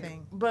other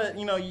thing. But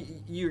you know,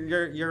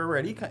 you're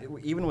already,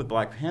 even with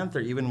Black Panther,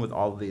 even with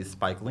all of these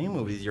Spike Lee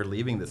movies, you're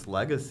leaving this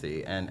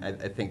legacy, and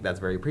I think that's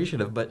very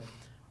appreciative. But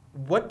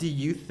what do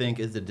you think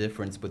is the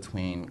difference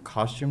between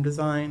costume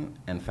design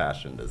and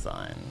fashion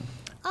design?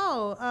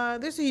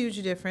 There's a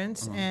huge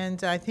difference,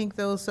 and I think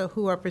those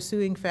who are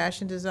pursuing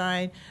fashion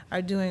design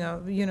are doing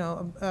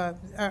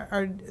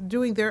are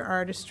doing their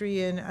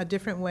artistry in a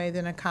different way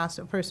than a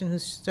person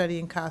who's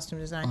studying costume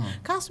design.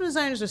 Costume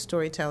designers are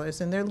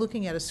storytellers, and they're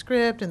looking at a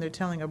script and they're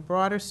telling a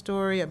broader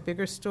story, a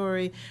bigger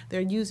story.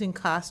 They're using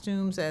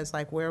costumes as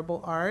like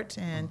wearable art,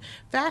 and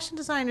fashion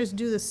designers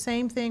do the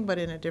same thing but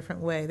in a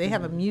different way. They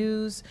have a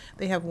muse.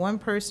 They have one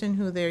person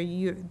who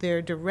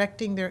they're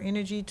directing their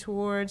energy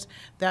towards.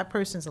 That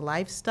person's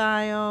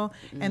lifestyle,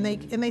 and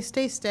they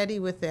stay steady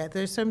with that.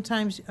 They're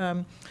sometimes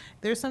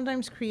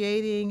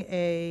creating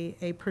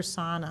a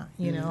persona,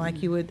 you know,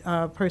 like you would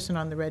a person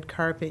on the red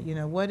carpet. You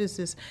know, what is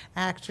this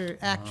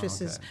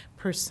actress's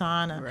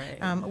persona?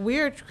 Right.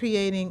 We're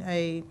creating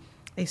a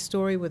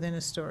story within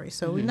a story.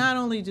 So we not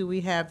only do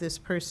we have this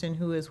person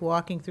who is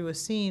walking through a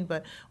scene,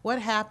 but what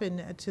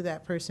happened to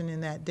that person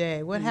in that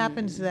day? What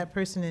happened to that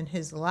person in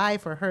his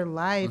life or her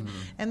life?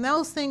 And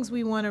those things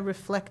we want to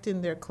reflect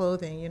in their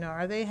clothing. You know,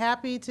 are they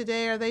happy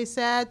today? Are they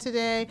sad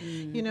today?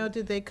 You know,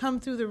 did they come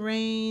through the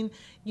rain?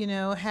 You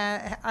know,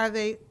 are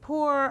they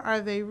poor?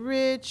 Are they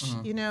rich?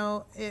 You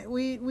know,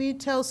 we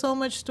tell so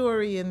much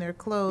story in their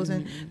clothes,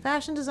 and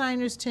fashion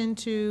designers tend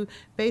to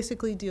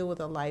basically deal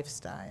with a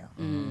lifestyle.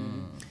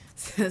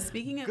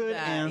 Speaking of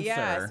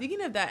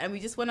that, and we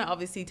just want to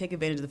obviously take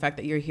advantage of the fact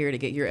that you're here to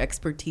get your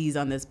expertise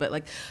on this, but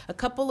like a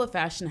couple of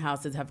fashion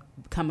houses have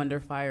come under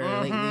fire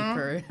lately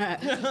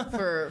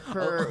for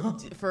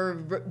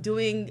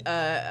doing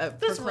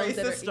this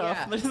racist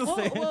stuff.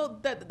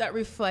 That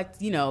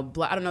reflects, you know,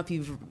 I don't know if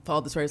you've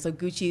followed the story. So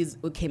Gucci's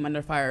came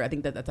under fire. I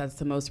think that's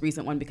the most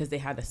recent one because they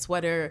had a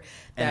sweater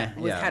that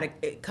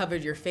it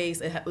covered your face.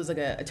 It was like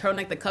a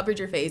turtleneck that covered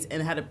your face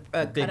and had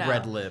a big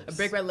red lips, a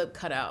big red lip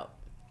cut out.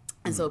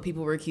 And so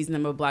people were accusing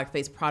them of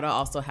blackface. Prada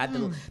also had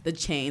the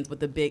chains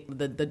with the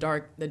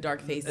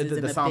dark faces the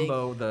and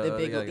sambo, the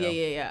big.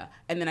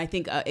 And then I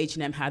think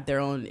H&M had their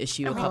own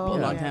issue a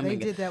long time ago. They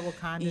did that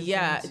Wakanda.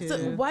 Yeah. Thing too. So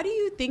why do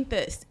you think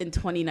that in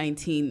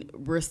 2019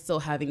 we're still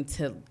having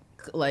to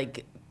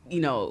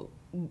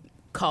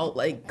call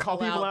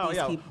people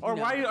out? Or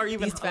why are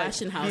even these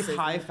fashion houses, these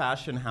high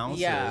fashion houses?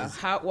 Yeah.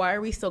 Why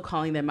are we still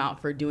calling them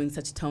out for doing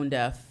such tone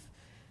deaf?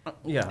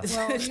 Well,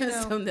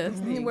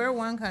 we're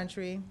one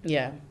country.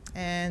 Yeah.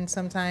 And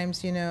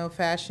sometimes, you know,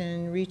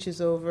 fashion reaches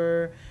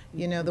over,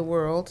 you know, the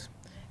world.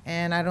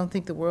 And I don't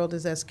think the world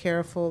is as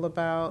careful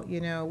about,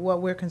 you know,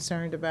 what we're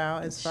concerned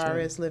about as far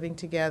as living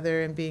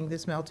together and being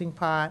this melting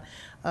pot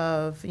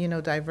of, you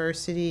know,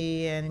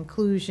 diversity and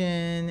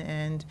inclusion.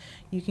 And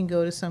you can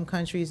go to some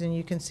countries and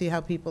you can see how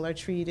people are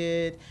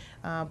treated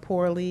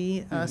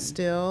poorly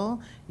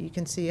still. You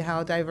can see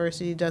how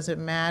diversity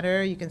doesn't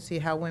matter. You can see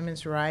how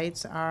women's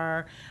rights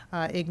are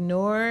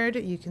ignored.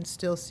 You can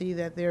still see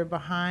that they're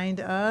behind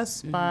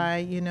us by,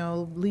 you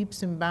know,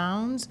 leaps and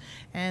bounds.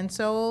 And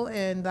so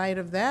in light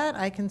of that,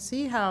 I can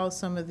see how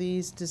some of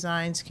these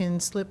designs can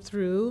slip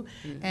through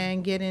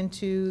and get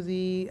into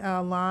the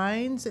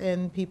lines,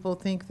 and people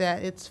think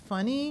that it's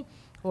funny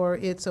or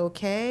it's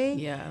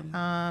okay,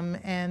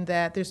 and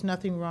that there's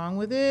nothing wrong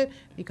with it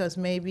because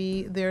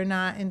maybe they're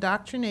not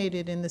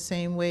indoctrinated in the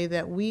same way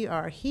that we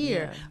are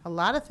here. Yeah. A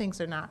lot of things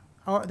are not,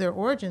 their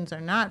origins are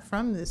not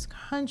from this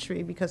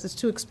country because it's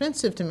too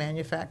expensive to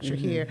manufacture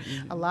here.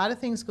 A lot of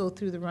things go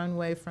through the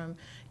runway from,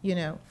 you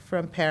know,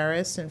 from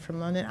Paris and from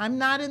London. I'm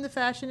not in the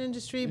fashion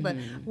industry, but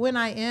when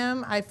I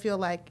am, I feel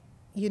like,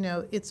 you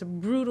know, it's a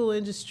brutal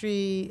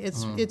industry.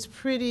 It's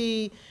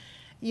pretty...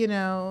 You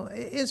know,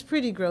 it's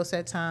pretty gross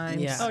at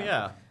times. Yeah. Oh,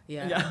 yeah.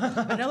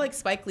 Yeah. I know, like,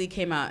 Spike Lee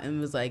came out and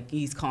was like,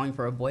 he's calling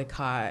for a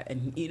boycott,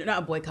 and, you know,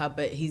 not a boycott,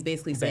 but he's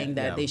basically saying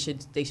that they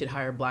should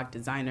hire black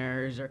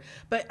designers,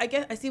 but I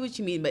guess I see what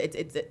you mean, but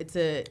it's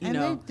a you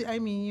know,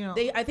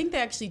 I think they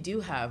actually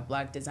do have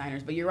black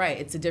designers, but you're right,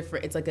 it's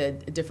like a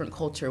different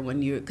culture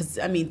when you, because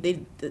I mean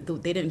they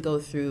didn't go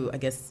through, I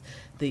guess,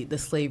 the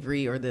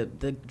slavery or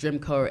the Jim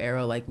Crow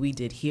era like we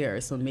did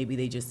here. So maybe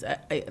they just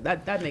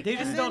that makes they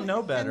just don't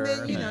know better.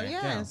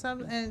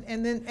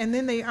 And then, and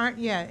then they aren't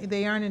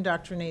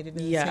indoctrinated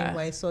in the same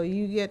way. So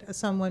you get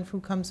someone who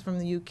comes from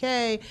the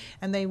UK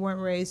and they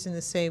weren't raised in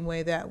the same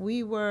way that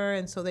we were,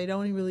 and so they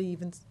don't really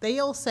even.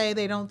 They'll say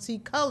they don't see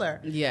color.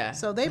 Yeah.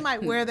 So they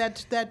might wear that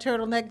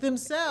turtleneck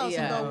themselves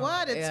and go,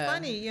 "What? It's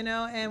funny," you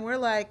know. And we're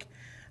like,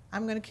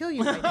 I'm going to kill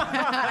you right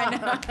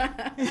now.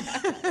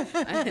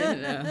 I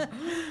know.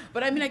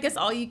 But I mean, I guess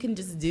all you can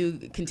just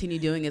continue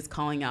doing is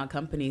calling out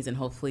companies, and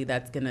hopefully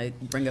that's going to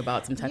bring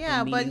about some type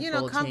of meaningful but, you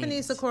know,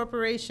 companies, change. A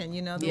corporation,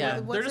 you know.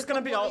 They're just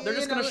going to be they're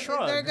just going to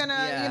shrug. They're going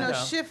to,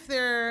 shift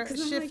their.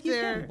 You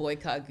can't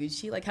boycott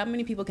Gucci. Like, how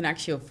many people can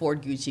actually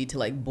afford Gucci to,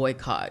 like,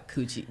 boycott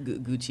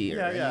Gucci?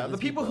 Or the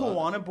people who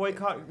want to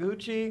boycott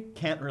Gucci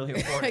can't really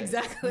afford it.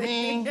 Exactly.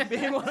 And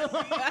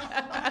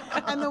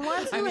the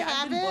ones who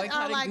have it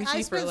are like,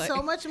 I spent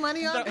so much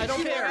money on I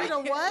don't care.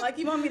 What? Like,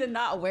 you want me to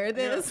not wear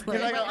this? Yeah.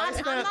 Like,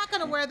 I'm not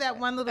going to wear that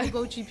one little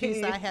Gucci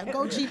piece I have.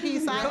 Gucci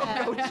piece I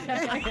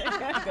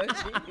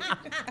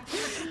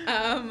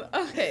have.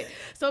 Okay.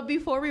 So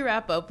before we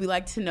wrap up, we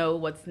like to know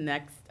what's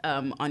next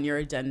on your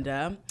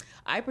agenda.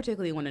 I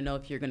particularly want to know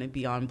if you're going to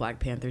be on Black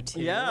Panther 2.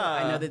 Yeah.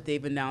 I know that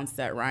they've announced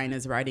that Ryan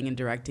is writing and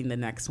directing the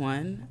next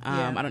one.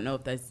 I don't know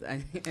if that's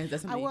something you can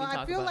talk about.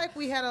 I feel like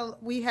we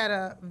had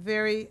a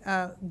very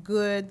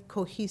good,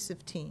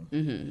 cohesive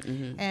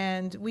team.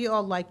 And we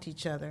all liked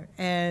each other.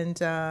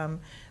 And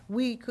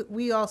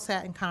we all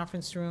sat in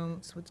conference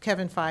rooms with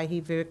Kevin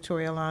Feige,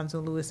 Victoria Alonso,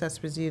 Louis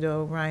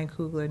Esposito, Ryan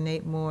Coogler,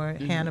 Nate Moore,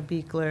 Hannah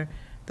Beekler,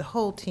 the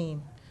whole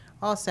team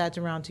all sat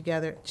around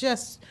together,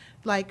 just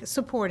like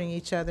supporting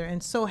each other,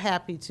 and so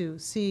happy to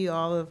see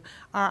all of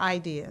our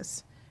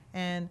ideas.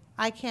 And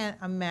I can't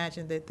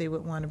imagine that they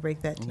would want to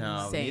break that team.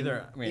 No, same.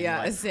 Neither. I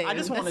mean, same. I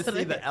just want to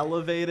see the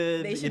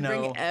elevated. They should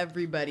bring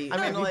everybody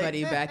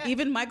back,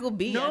 even Michael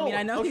B. No, I mean,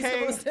 I know he's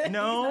supposed to.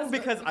 No,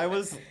 because I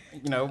was,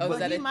 he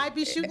might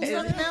be shooting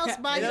something else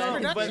by his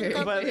production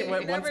company.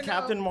 But once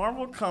Captain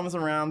Marvel comes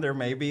around, there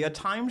may be a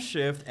time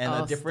shift and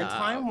a different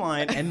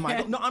timeline. And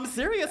Michael, no, I'm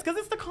serious, because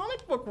it's the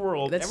comic book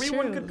world. That's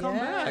Everyone true. could come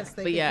back.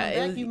 They could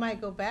come back. You might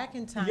go back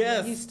in time.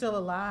 Yes. But he's still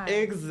alive.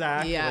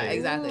 Exactly. Yeah,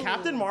 exactly.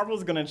 Captain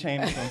Marvel's gonna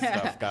change some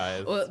stuff, guys.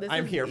 Well,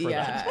 I'm here for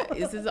that.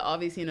 This is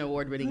obviously an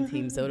award-winning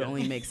team, so it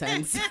only makes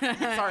sense. Sorry,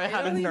 I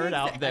had a nerd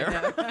out there.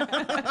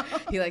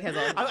 He has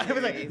all. I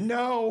was like,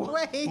 no.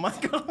 Wait. Oh my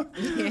God.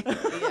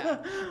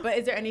 Yeah. But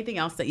is there anything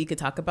else that you could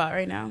talk about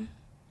right now?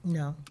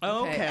 No.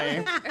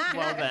 Okay.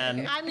 Well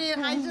then. I mean,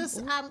 I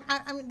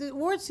mean, the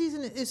award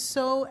season is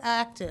so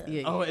active.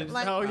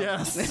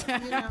 Yes.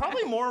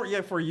 Probably more.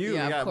 Yeah, for you.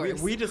 Yeah, of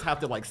course. We just have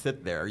to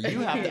sit there. You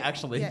have to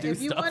actually do stuff.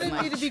 If you wanted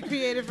me to be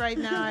creative right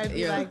now, I'd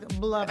be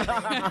blubbering.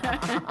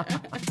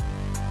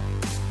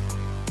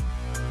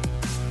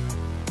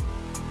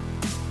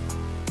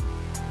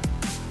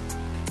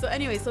 So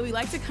anyway, we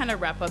like to kind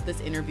of wrap up this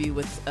interview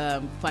with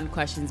fun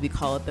questions. We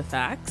call it the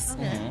facts.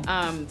 Okay.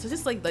 So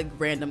just like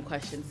random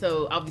questions.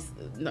 So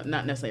obviously not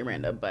necessarily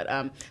random, but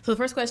so the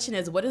first question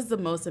is, what is the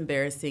most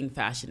embarrassing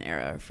fashion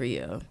era for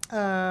you?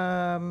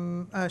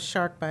 A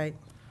shark bite.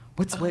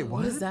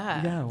 What is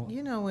that? Yeah.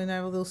 You know, when I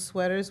have those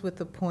sweaters with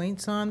the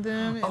points on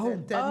them.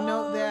 Shark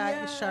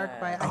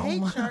bite. I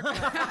hate shark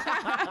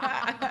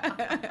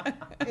bite.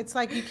 It's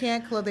like you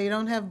can't close. They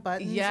don't have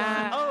buttons.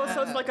 Yeah. on. Oh,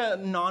 so it's like a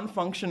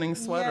non-functioning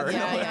sweater.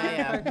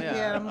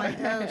 Yeah. I'm like,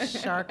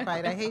 shark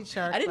bite. I hate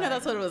shark bite. I didn't know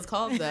that's what it was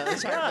called, though.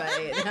 Shark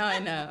bite. Now I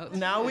know.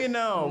 Now we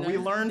know. We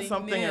learn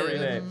something new. every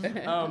day.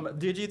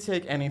 Did you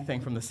take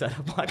anything from the set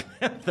of Black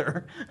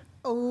Panther?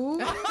 Oh,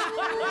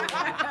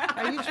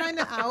 are you trying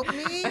to out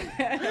me?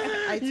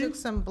 I took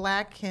some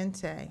black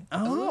kente.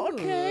 Oh,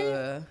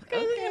 okay.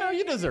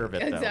 You deserve it,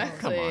 though. Exactly.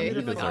 Come on,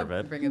 you deserve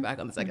it. Bring it back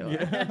on the second one.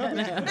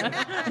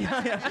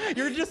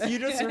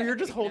 You're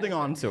just holding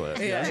on to it.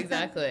 Yeah,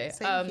 exactly.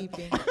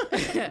 Safekeeping.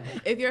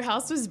 If your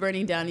house was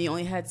burning down and you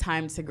only had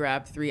time to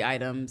grab 3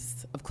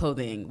 items of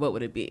clothing, what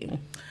would it be?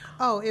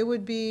 Oh, it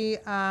would be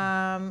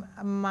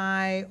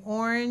my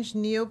orange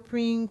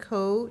neoprene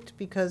coat,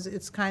 because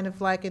it's kind of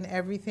like an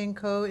everything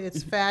coat.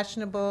 It's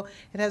fashionable.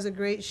 It has a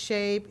great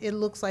shape. It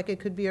looks like it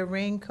could be a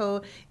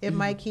raincoat. It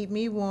might keep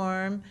me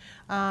warm.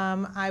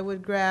 I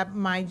would grab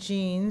my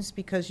jeans,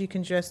 because you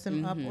can dress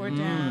them up or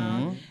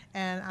down.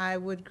 And I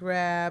would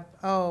grab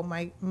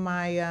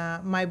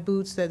my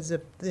boots that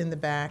zip in the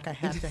back. I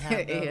have to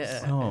have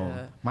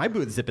those. My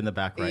boots zip in the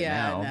back right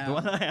now. No, the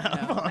one I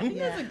have on. I think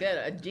that's a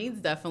good. Jeans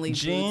definitely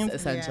boots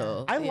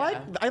essential.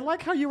 Yeah. I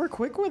like how you were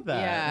quick with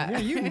that. Yeah,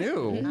 you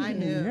knew. I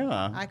knew.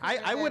 Yeah,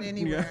 I would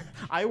anywhere.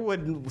 I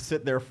would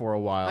sit there for a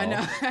while. I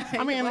know.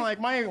 I mean,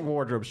 my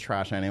wardrobe's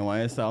trash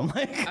anyway, so I'm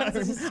like,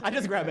 I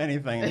just grab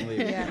anything and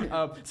leave.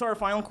 So our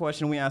final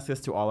question, we ask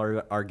this to all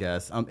our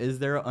guests: is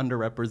there an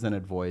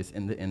underrepresented voice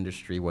in the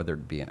industry, whether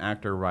it be an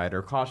actor,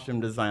 writer, costume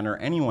designer,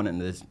 anyone in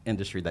this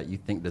industry that you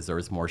think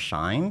deserves more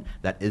shine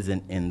that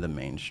isn't in the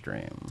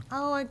mainstream?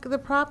 Oh, like the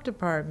prop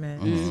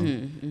department.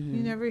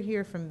 You never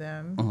hear from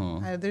them.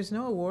 There's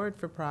no award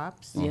for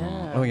props.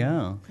 Yeah. Oh,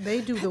 yeah.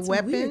 They do the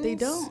weapons. Weird. They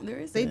don't. There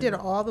isn't. They did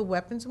all the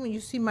weapons. When you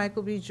see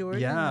Michael B.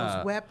 Jordan,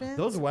 those weapons.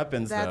 Those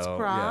weapons, that's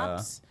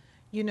props.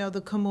 You know,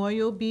 the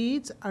Kimoyo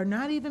beads are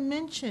not even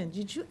mentioned.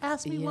 Did you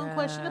ask me one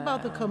question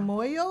about the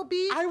Kimoyo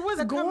beads? I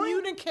was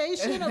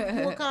communication of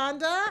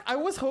Wakanda? I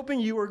was hoping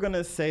you were going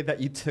to say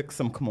that you took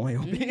some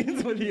Kimoyo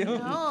beads with you.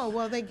 Oh,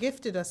 well, they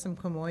gifted us some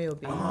Kimoyo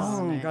beads.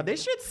 Oh, my God. They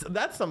should,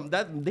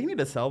 they need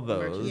to sell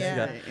those.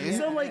 Yeah.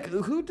 So, like,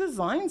 who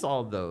designs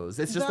all those?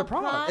 It's just the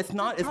prop. It's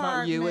not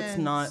you. It's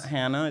not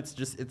Hannah. It's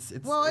just, it's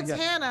well, it's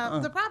Hannah.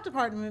 The prop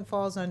department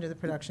falls under the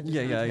production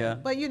department. Yeah.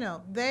 But, you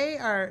know, they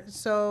are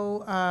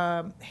so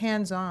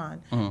hands-on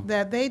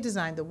that they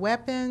design the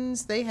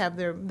weapons. They have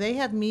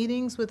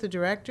meetings with the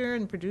director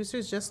and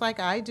producers just like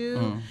I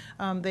do.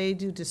 They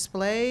do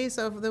displays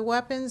of the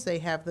weapons. They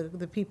have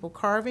the people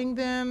carving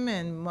them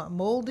and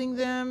molding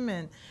them,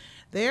 and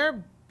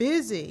they're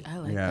busy. I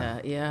like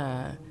that.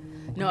 Yeah.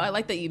 No, I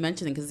like that you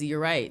mentioned it because you're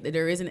right.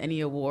 There isn't any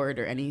award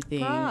or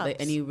anything,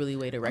 any really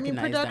way to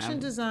recognize them. Production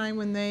design,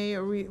 when they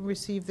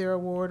receive their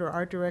award or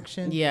art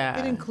direction,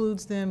 it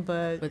includes them,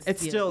 but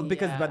it's still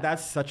but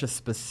that's such a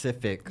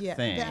specific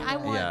thing. I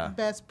want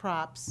best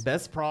props.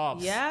 Best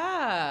props.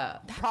 Yeah.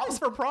 Props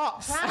for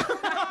props.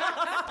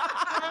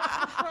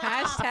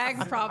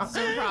 Hashtag props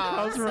for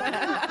props.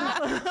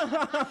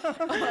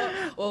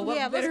 Well,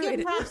 let's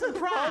get props and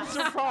props.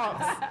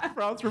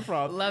 Props for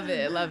props. Love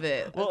it.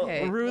 Well,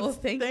 okay.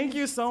 Ruth, thank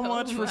you so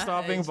much for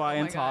stopping by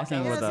and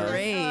talking with us.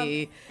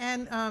 Great.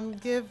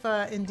 And give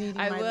Ndidi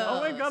my love.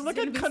 Oh my God, look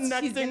at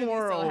Connecting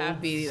Worlds. She's so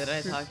happy that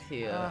I talked to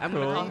you. I'm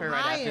going to call her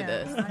right after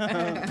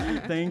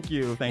this. Thank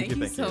you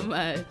so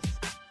much.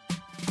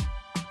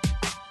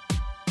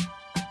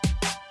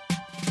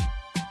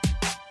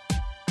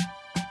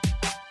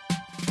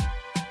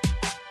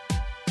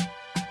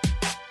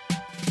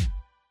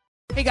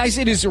 Hey guys,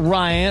 it is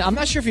Ryan. I'm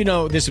not sure if you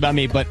know this about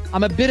me, but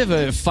I'm a bit of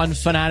a fun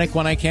fanatic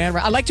when I can.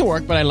 I like to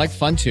work, but I like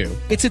fun too.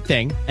 It's a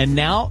thing. And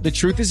now the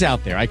truth is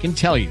out there. I can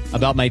tell you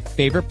about my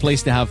favorite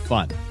place to have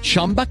fun.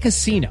 Chumba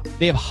Casino.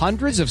 They have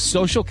hundreds of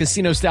social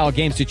casino style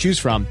games to choose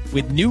from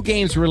with new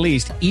games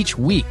released each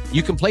week.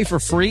 You can play for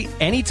free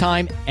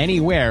anytime,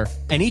 anywhere.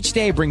 And each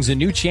day brings a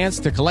new chance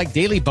to collect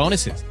daily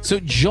bonuses. So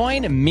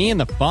join me in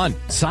the fun.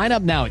 Sign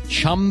up now at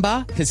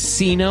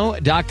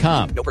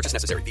ChumbaCasino.com. No purchase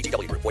necessary.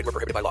 VGW. Void where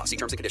prohibited by law. See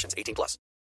terms and conditions. 18+.